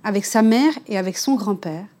livre, avec sa mère et avec son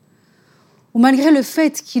grand-père, où malgré le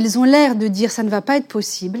fait qu'ils ont l'air de dire « ça ne va pas être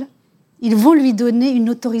possible », ils vont lui donner une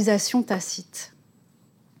autorisation tacite.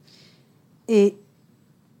 Et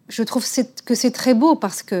je trouve que c'est très beau,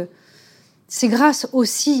 parce que c'est grâce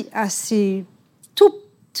aussi à ces toutes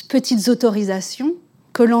petites autorisations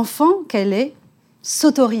que l'enfant qu'elle est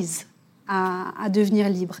s'autorise à devenir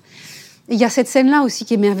libre. Et il y a cette scène-là aussi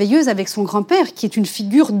qui est merveilleuse avec son grand-père, qui est une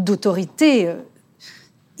figure d'autorité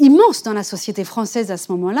immense dans la société française à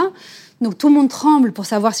ce moment-là. Donc tout le monde tremble pour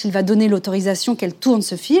savoir s'il va donner l'autorisation qu'elle tourne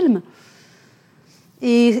ce film.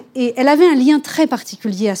 Et elle avait un lien très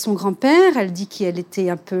particulier à son grand-père. Elle dit qu'elle était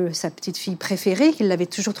un peu sa petite fille préférée, qu'il l'avait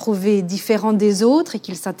toujours trouvée différente des autres et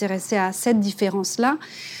qu'il s'intéressait à cette différence-là.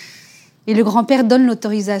 Et le grand-père donne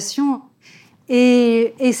l'autorisation.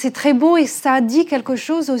 Et c'est très beau, et ça dit quelque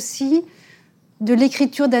chose aussi de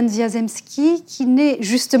l'écriture d'Anne Wiazemsky, qui n'est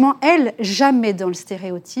justement, elle, jamais dans le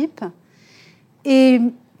stéréotype. Et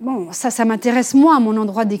bon, ça m'intéresse, moi, à mon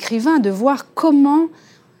endroit d'écrivain, de voir comment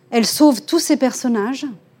elle sauve tous ses personnages,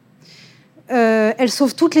 elle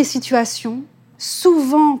sauve toutes les situations,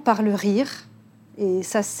 souvent par le rire, et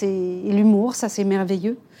ça, c'est l'humour, ça, c'est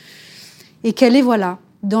merveilleux. Et qu'elle est, voilà,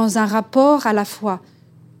 dans un rapport à la fois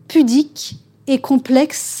pudique et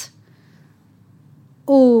complexe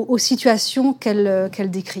aux situations qu'elle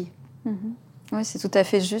décrit. Oui, c'est tout à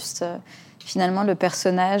fait juste. Finalement, le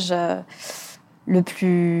personnage le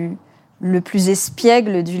plus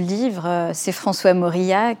espiègle du livre, c'est François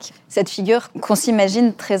Mauriac. Cette figure qu'on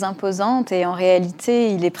s'imagine très imposante, et en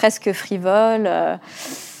réalité, il est presque frivole.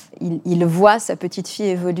 il voit sa petite fille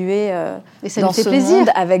évoluer Et ça dans lui fait ce plaisir. monde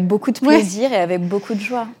avec beaucoup de plaisir et avec beaucoup de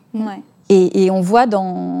joie. Ouais. Et on voit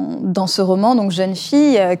dans ce roman, donc Jeune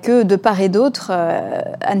Fille, que de part et d'autre,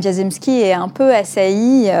 Anne Wiazemsky est un peu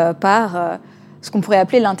assaillie par ce qu'on pourrait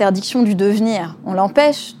appeler l'interdiction du devenir. On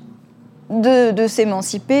l'empêche de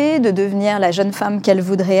s'émanciper, de devenir la jeune femme qu'elle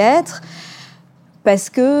voudrait être, parce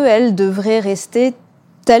qu'elle devrait rester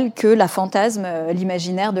telle que la fantasme,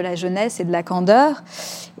 l'imaginaire de la jeunesse et de la candeur.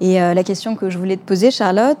 Et la question que je voulais te poser,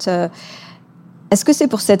 Charlotte, est-ce que c'est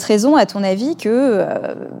pour cette raison, à ton avis, que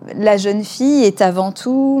la jeune fille est avant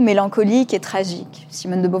tout mélancolique et tragique ?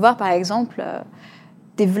 Simone de Beauvoir, par exemple,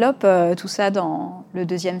 développe tout ça dans Le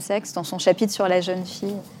deuxième sexe, dans son chapitre sur la jeune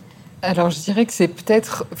fille. Alors, je dirais que c'est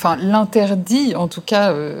peut-être... Enfin, l'interdit, en tout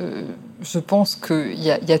cas, je pense qu'il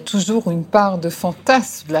y a toujours une part de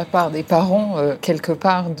fantasme de la part des parents, quelque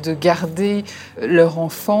part, de garder leur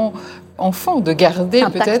enfant, de garder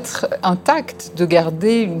Intact. peut-être intact, de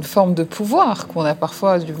garder une forme de pouvoir qu'on a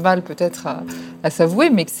parfois du mal peut-être à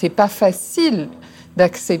s'avouer, mais que c'est pas facile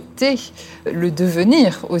d'accepter le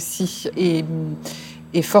devenir aussi.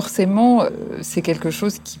 Et forcément, c'est quelque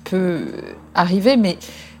chose qui peut arriver,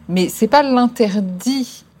 mais c'est pas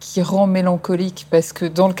l'interdit qui rend mélancolique, parce que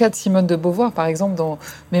dans le cas de Simone de Beauvoir, par exemple, dans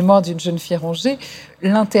Mémoire d'une jeune fille rangée,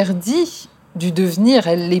 l'interdit du devenir,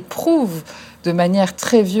 elle l'éprouve de manière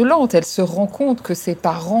très violente. Elle se rend compte que ses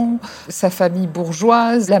parents, sa famille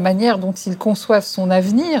bourgeoise, la manière dont ils conçoivent son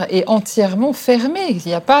avenir est entièrement fermée. Il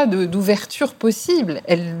n'y a pas d'ouverture possible.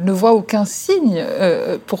 Elle ne voit aucun signe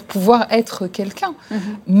pour pouvoir être quelqu'un.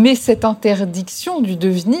 Mais cette interdiction du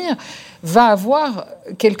devenir va avoir,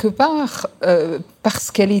 quelque part,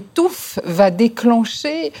 parce qu'elle étouffe, va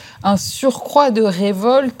déclencher un surcroît de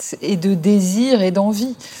révolte et de désir et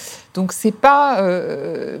d'envie. Donc c'est pas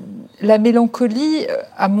la mélancolie,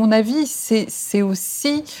 à mon avis, c'est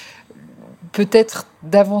aussi peut-être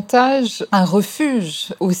davantage un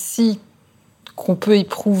refuge aussi qu'on peut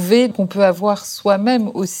éprouver, qu'on peut avoir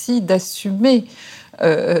soi-même aussi, d'assumer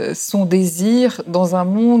son désir dans un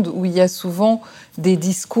monde où il y a souvent des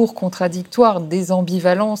discours contradictoires, des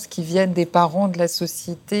ambivalences qui viennent des parents, de la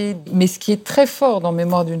société. Mais ce qui est très fort dans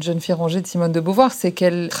Mémoire d'une jeune fille rangée de Simone de Beauvoir, c'est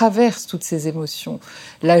qu'elle traverse toutes ces émotions.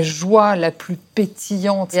 La joie la plus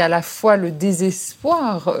pétillante et à la fois le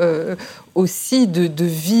désespoir aussi de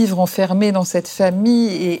vivre enfermée dans cette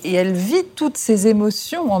famille. Et elle vit toutes ces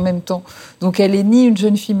émotions en même temps. Donc elle est ni une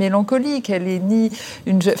jeune fille mélancolique, elle est ni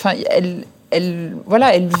une jeune... Enfin,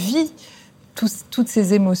 elle vit toutes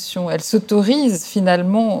ces émotions. Elle s'autorise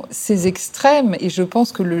finalement ces extrêmes, et je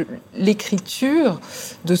pense que l'écriture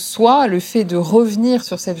de soi, le fait de revenir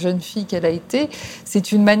sur cette jeune fille qu'elle a été,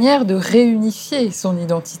 c'est une manière de réunifier son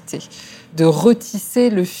identité, de retisser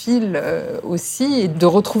le fil aussi, et de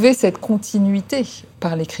retrouver cette continuité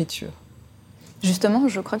par l'écriture. Justement,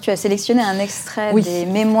 je crois que tu as sélectionné un extrait des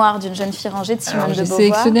Mémoires d'une jeune fille rangée de Simone de Beauvoir. J'ai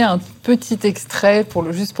sélectionné un petit extrait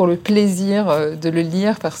juste pour le plaisir de le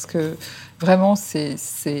lire, parce que vraiment, c'est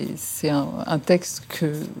un texte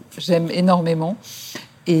que j'aime énormément.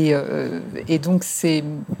 Et donc, c'est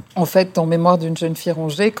en fait dans Mémoire d'une jeune fille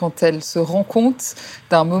rangée, quand elle se rend compte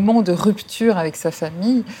d'un moment de rupture avec sa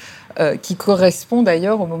famille, qui correspond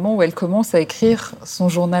d'ailleurs au moment où elle commence à écrire son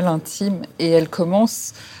journal intime. Et elle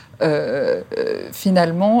commence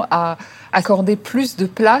finalement à accorder plus de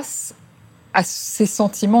place à ses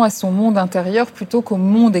sentiments, à son monde intérieur, plutôt qu'au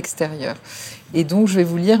monde extérieur. Et donc, je vais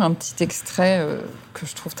vous lire un petit extrait que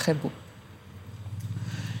je trouve très beau.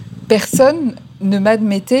 « Personne ne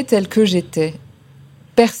m'admettait tel que j'étais.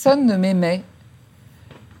 Personne ne m'aimait.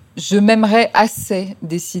 Je m'aimerais assez,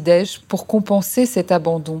 décidai-je, pour compenser cet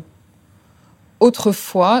abandon.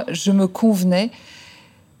 Autrefois, je me convenais,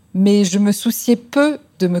 mais je me souciais peu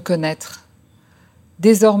de me connaître.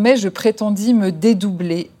 Désormais, je prétendis me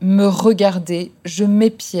dédoubler, me regarder, je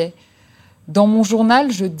m'épiais. Dans mon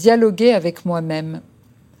journal, je dialoguais avec moi-même.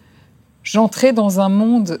 J'entrais dans un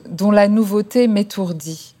monde dont la nouveauté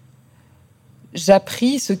m'étourdit.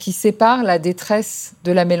 J'appris ce qui sépare la détresse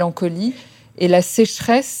de la mélancolie et la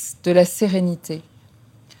sécheresse de la sérénité.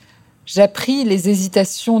 J'appris les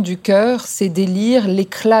hésitations du cœur, ses délires,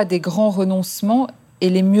 l'éclat des grands renoncements et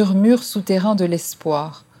les murmures souterrains de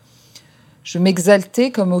l'espoir. Je m'exaltais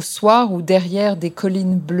comme au soir où, derrière des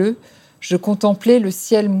collines bleues, je contemplais le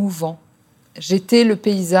ciel mouvant. J'étais le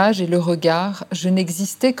paysage et le regard, je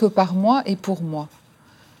n'existais que par moi et pour moi.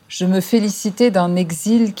 Je me félicitais d'un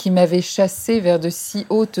exil qui m'avait chassé vers de si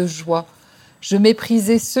hautes joies. Je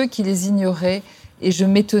méprisais ceux qui les ignoraient et je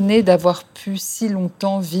m'étonnais d'avoir pu si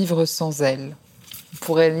longtemps vivre sans elles. » On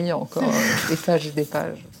pourrait lire encore des pages et des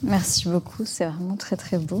pages. Merci beaucoup, c'est vraiment très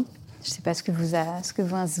très beau. Je ne sais pas ce que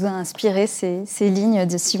vous a inspiré ces lignes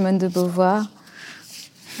de Simone de Beauvoir.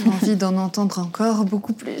 J'ai envie d'en entendre encore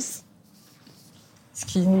beaucoup plus. Ce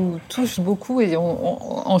qui nous touche beaucoup, et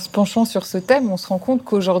en se penchant sur ce thème, on se rend compte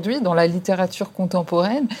qu'aujourd'hui, dans la littérature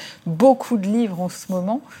contemporaine, beaucoup de livres en ce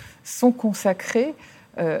moment sont consacrés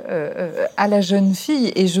à la jeune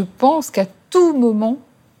fille. Et je pense qu'à tout moment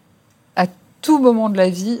de la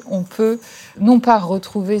vie, on peut non pas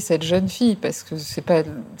retrouver cette jeune fille, parce que il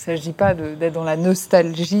ne s'agit pas d'être dans la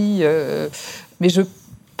nostalgie, mais je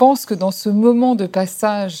pense que dans ce moment de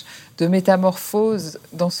passage, de métamorphose,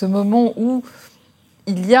 dans ce moment où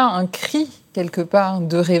il y a un cri, quelque part,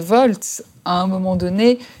 de révolte, à un moment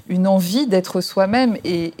donné, une envie d'être soi-même,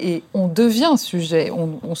 et on devient sujet,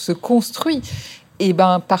 on se construit. Et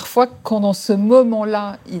parfois, quand dans ce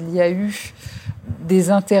moment-là, il y a eu des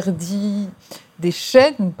interdits, des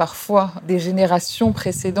chaînes, parfois, des générations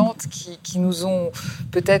précédentes qui nous ont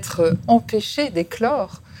peut-être empêchés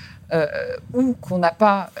d'éclore, ou qu'on n'a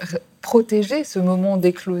pas protégé ce moment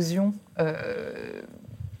d'éclosion,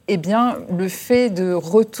 eh bien, le fait de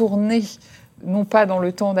retourner, non pas dans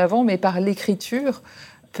le temps d'avant, mais par l'écriture,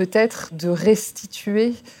 peut-être de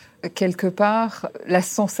restituer quelque part la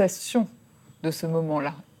sensation de ce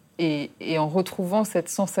moment-là. Et en retrouvant cette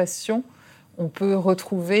sensation, on peut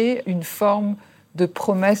retrouver une forme de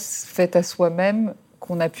promesse faite à soi-même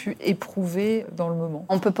qu'on a pu éprouver dans le moment.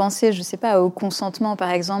 On peut penser, je ne sais pas, au consentement,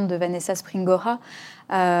 par exemple, de Vanessa Springora,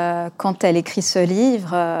 quand elle écrit ce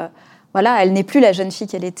livre. Voilà, elle n'est plus la jeune fille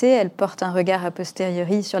qu'elle était, elle porte un regard a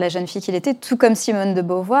posteriori sur la jeune fille qu'elle était, tout comme Simone de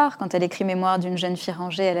Beauvoir, quand elle écrit Mémoire d'une jeune fille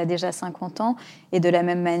rangée, elle a déjà 50 ans, et de la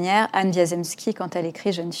même manière, Anne Wiazemsky, quand elle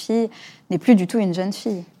écrit Jeune Fille, n'est plus du tout une jeune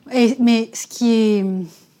fille. Mais ce qui est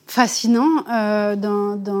fascinant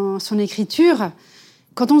dans son écriture,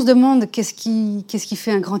 quand on se demande qu'est-ce qui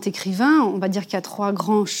fait un grand écrivain, on va dire qu'il y a 3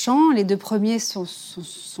 grands champs. Les 2 premiers sont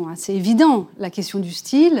assez évidents. La question du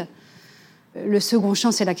style. Le second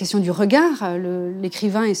champ, c'est la question du regard.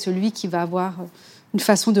 L'écrivain est celui qui va avoir une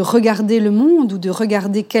façon de regarder le monde ou de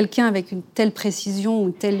regarder quelqu'un avec une telle précision ou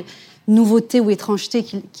une telle nouveauté ou étrangeté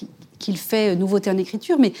qu'il fait nouveauté en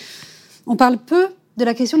écriture. Mais on parle peu de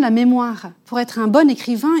la question de la mémoire. Pour être un bon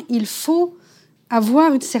écrivain, il faut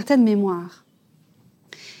avoir une certaine mémoire.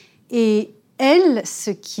 Et elle,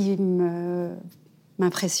 ce qui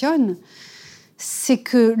m'impressionne, c'est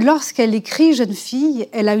que lorsqu'elle écrit Jeune Fille,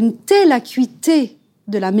 elle a une telle acuité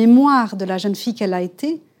de la mémoire de la jeune fille qu'elle a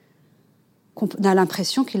été, qu'on a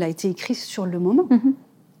l'impression qu'il a été écrit sur le moment. Mm-hmm.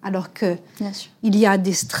 Alors qu'il y a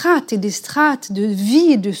des strates et des strates de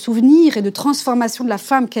vie et de souvenirs et de transformation de la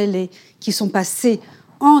femme qu'elle est, qui sont passées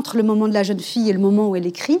entre le moment de la jeune fille et le moment où elle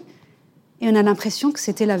écrit, et on a l'impression que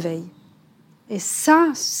c'était la veille. Et ça,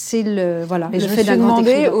 c'est le fait d'un grand écrivain. Je me suis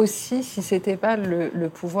demandé aussi si c'était pas le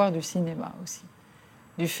pouvoir du cinéma aussi.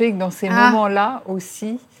 Du fait que dans ces moments-là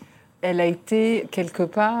aussi, elle a été quelque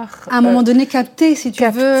part... À un moment donné, captée, si tu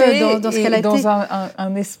veux, dans ce qu'elle a été. Dans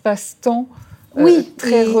un espace-temps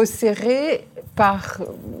très resserré par...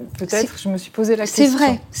 Peut-être, je me suis posé la question.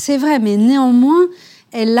 C'est vrai, mais néanmoins,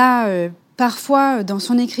 elle a parfois, dans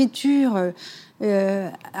son écriture...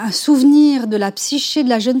 un souvenir de la psyché de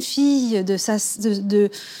la jeune fille, de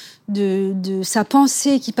sa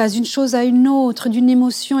pensée qui passe d'une chose à une autre, d'une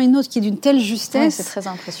émotion à une autre, qui est d'une telle justesse. Oui, c'est très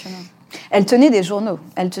impressionnant. Elle tenait des journaux,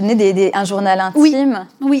 elle tenait un journal intime.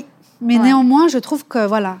 Oui. Mais néanmoins, je trouve que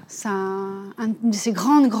c'est une de ses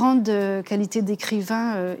grandes qualités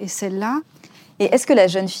d'écrivain est celle-là. Et est-ce que la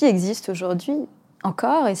jeune fille existe aujourd'hui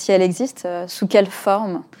encore ? Et si elle existe, sous quelle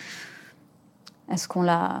forme ? Est-ce qu'on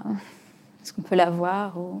peut la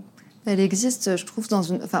voir ou... Elle existe, je trouve,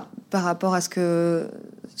 par rapport à ce que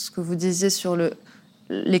vous disiez sur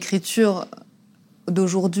l'écriture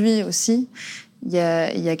d'aujourd'hui aussi, il y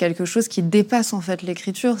a quelque chose qui dépasse en fait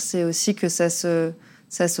l'écriture. C'est aussi que ça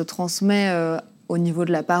se transmet au niveau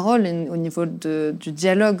de la parole et au niveau du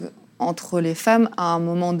dialogue entre les femmes à un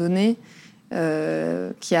moment donné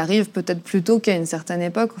qui arrive peut-être plus tôt qu'à une certaine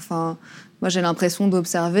époque. Enfin, moi, j'ai l'impression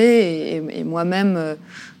d'observer et moi-même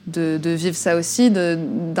de vivre ça aussi,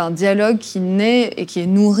 d'un dialogue qui naît et qui est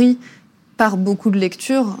nourri par beaucoup de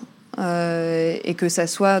lectures, et que ça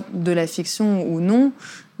soit de la fiction ou non.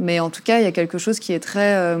 Mais en tout cas, il y a quelque chose qui est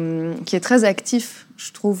très actif,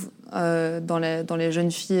 je trouve, dans les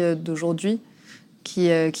jeunes filles d'aujourd'hui,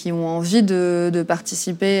 qui ont envie de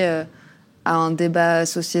participer à un débat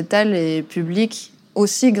sociétal et public,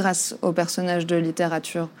 aussi grâce aux personnages de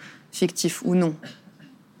littérature, fictifs ou non.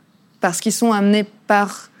 Parce qu'ils sont amenés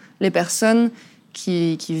par les personnes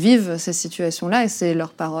qui vivent ces situations-là, et c'est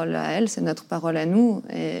leur parole à elles, c'est notre parole à nous,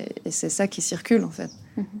 et c'est ça qui circule, en fait.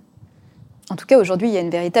 en tout cas, aujourd'hui, il y a une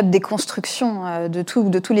véritable déconstruction de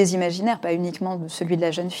tous les imaginaires, pas uniquement de celui de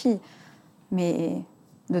la jeune fille, mais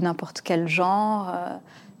de n'importe quel genre,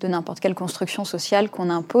 de n'importe quelle construction sociale qu'on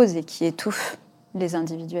impose et qui étouffe les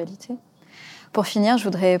individualités. Pour finir, je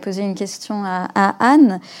voudrais poser une question à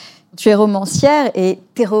Anne. Tu es romancière et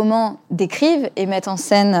tes romans décrivent et mettent en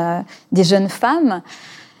scène des jeunes femmes.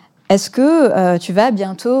 Est-ce que tu vas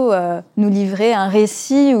bientôt nous livrer un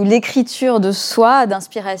récit où l'écriture de soi,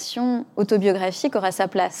 d'inspiration autobiographique, aura sa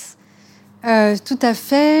place ? Tout à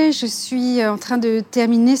fait. Je suis en train de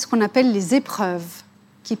terminer ce qu'on appelle les épreuves,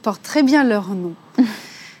 qui portent très bien leur nom.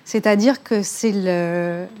 C'est-à-dire que c'est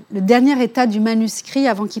le dernier état du manuscrit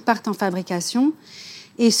avant qu'il parte en fabrication.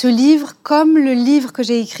 Et ce livre, comme le livre que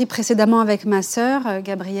j'ai écrit précédemment avec ma sœur,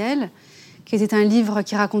 Gabrielle, qui était un livre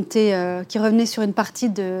qui revenait sur une partie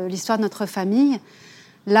de l'histoire de notre famille,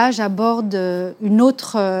 là, j'aborde une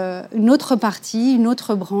autre partie, une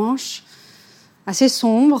autre branche, assez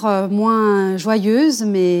sombre, moins joyeuse,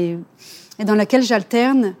 mais dans laquelle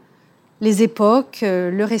j'alterne les époques,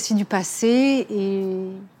 le récit du passé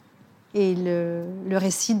et le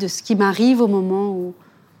récit de ce qui m'arrive au moment où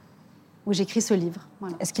j'écris ce livre.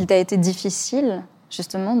 Voilà. Est-ce qu'il t'a été difficile,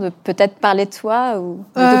 justement, de peut-être parler de toi ou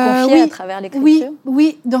de te confier à travers l'écriture ?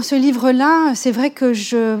 Oui, dans ce livre-là, c'est vrai que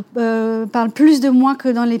je parle plus de moi que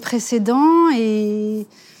dans les précédents et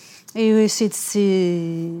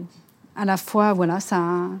c'est à la fois, voilà,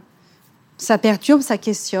 ça perturbe, ça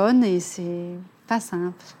questionne et c'est pas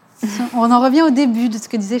simple. On en revient au début de ce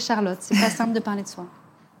que disait Charlotte, c'est pas simple de parler de soi.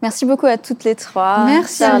 Merci beaucoup à toutes les trois.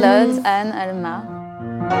 Merci Charlotte, Anne, Alma.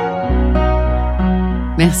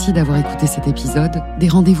 Merci d'avoir écouté cet épisode des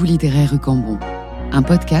Rendez-vous littéraires rue Cambon, un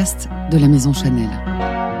podcast de la Maison CHANEL.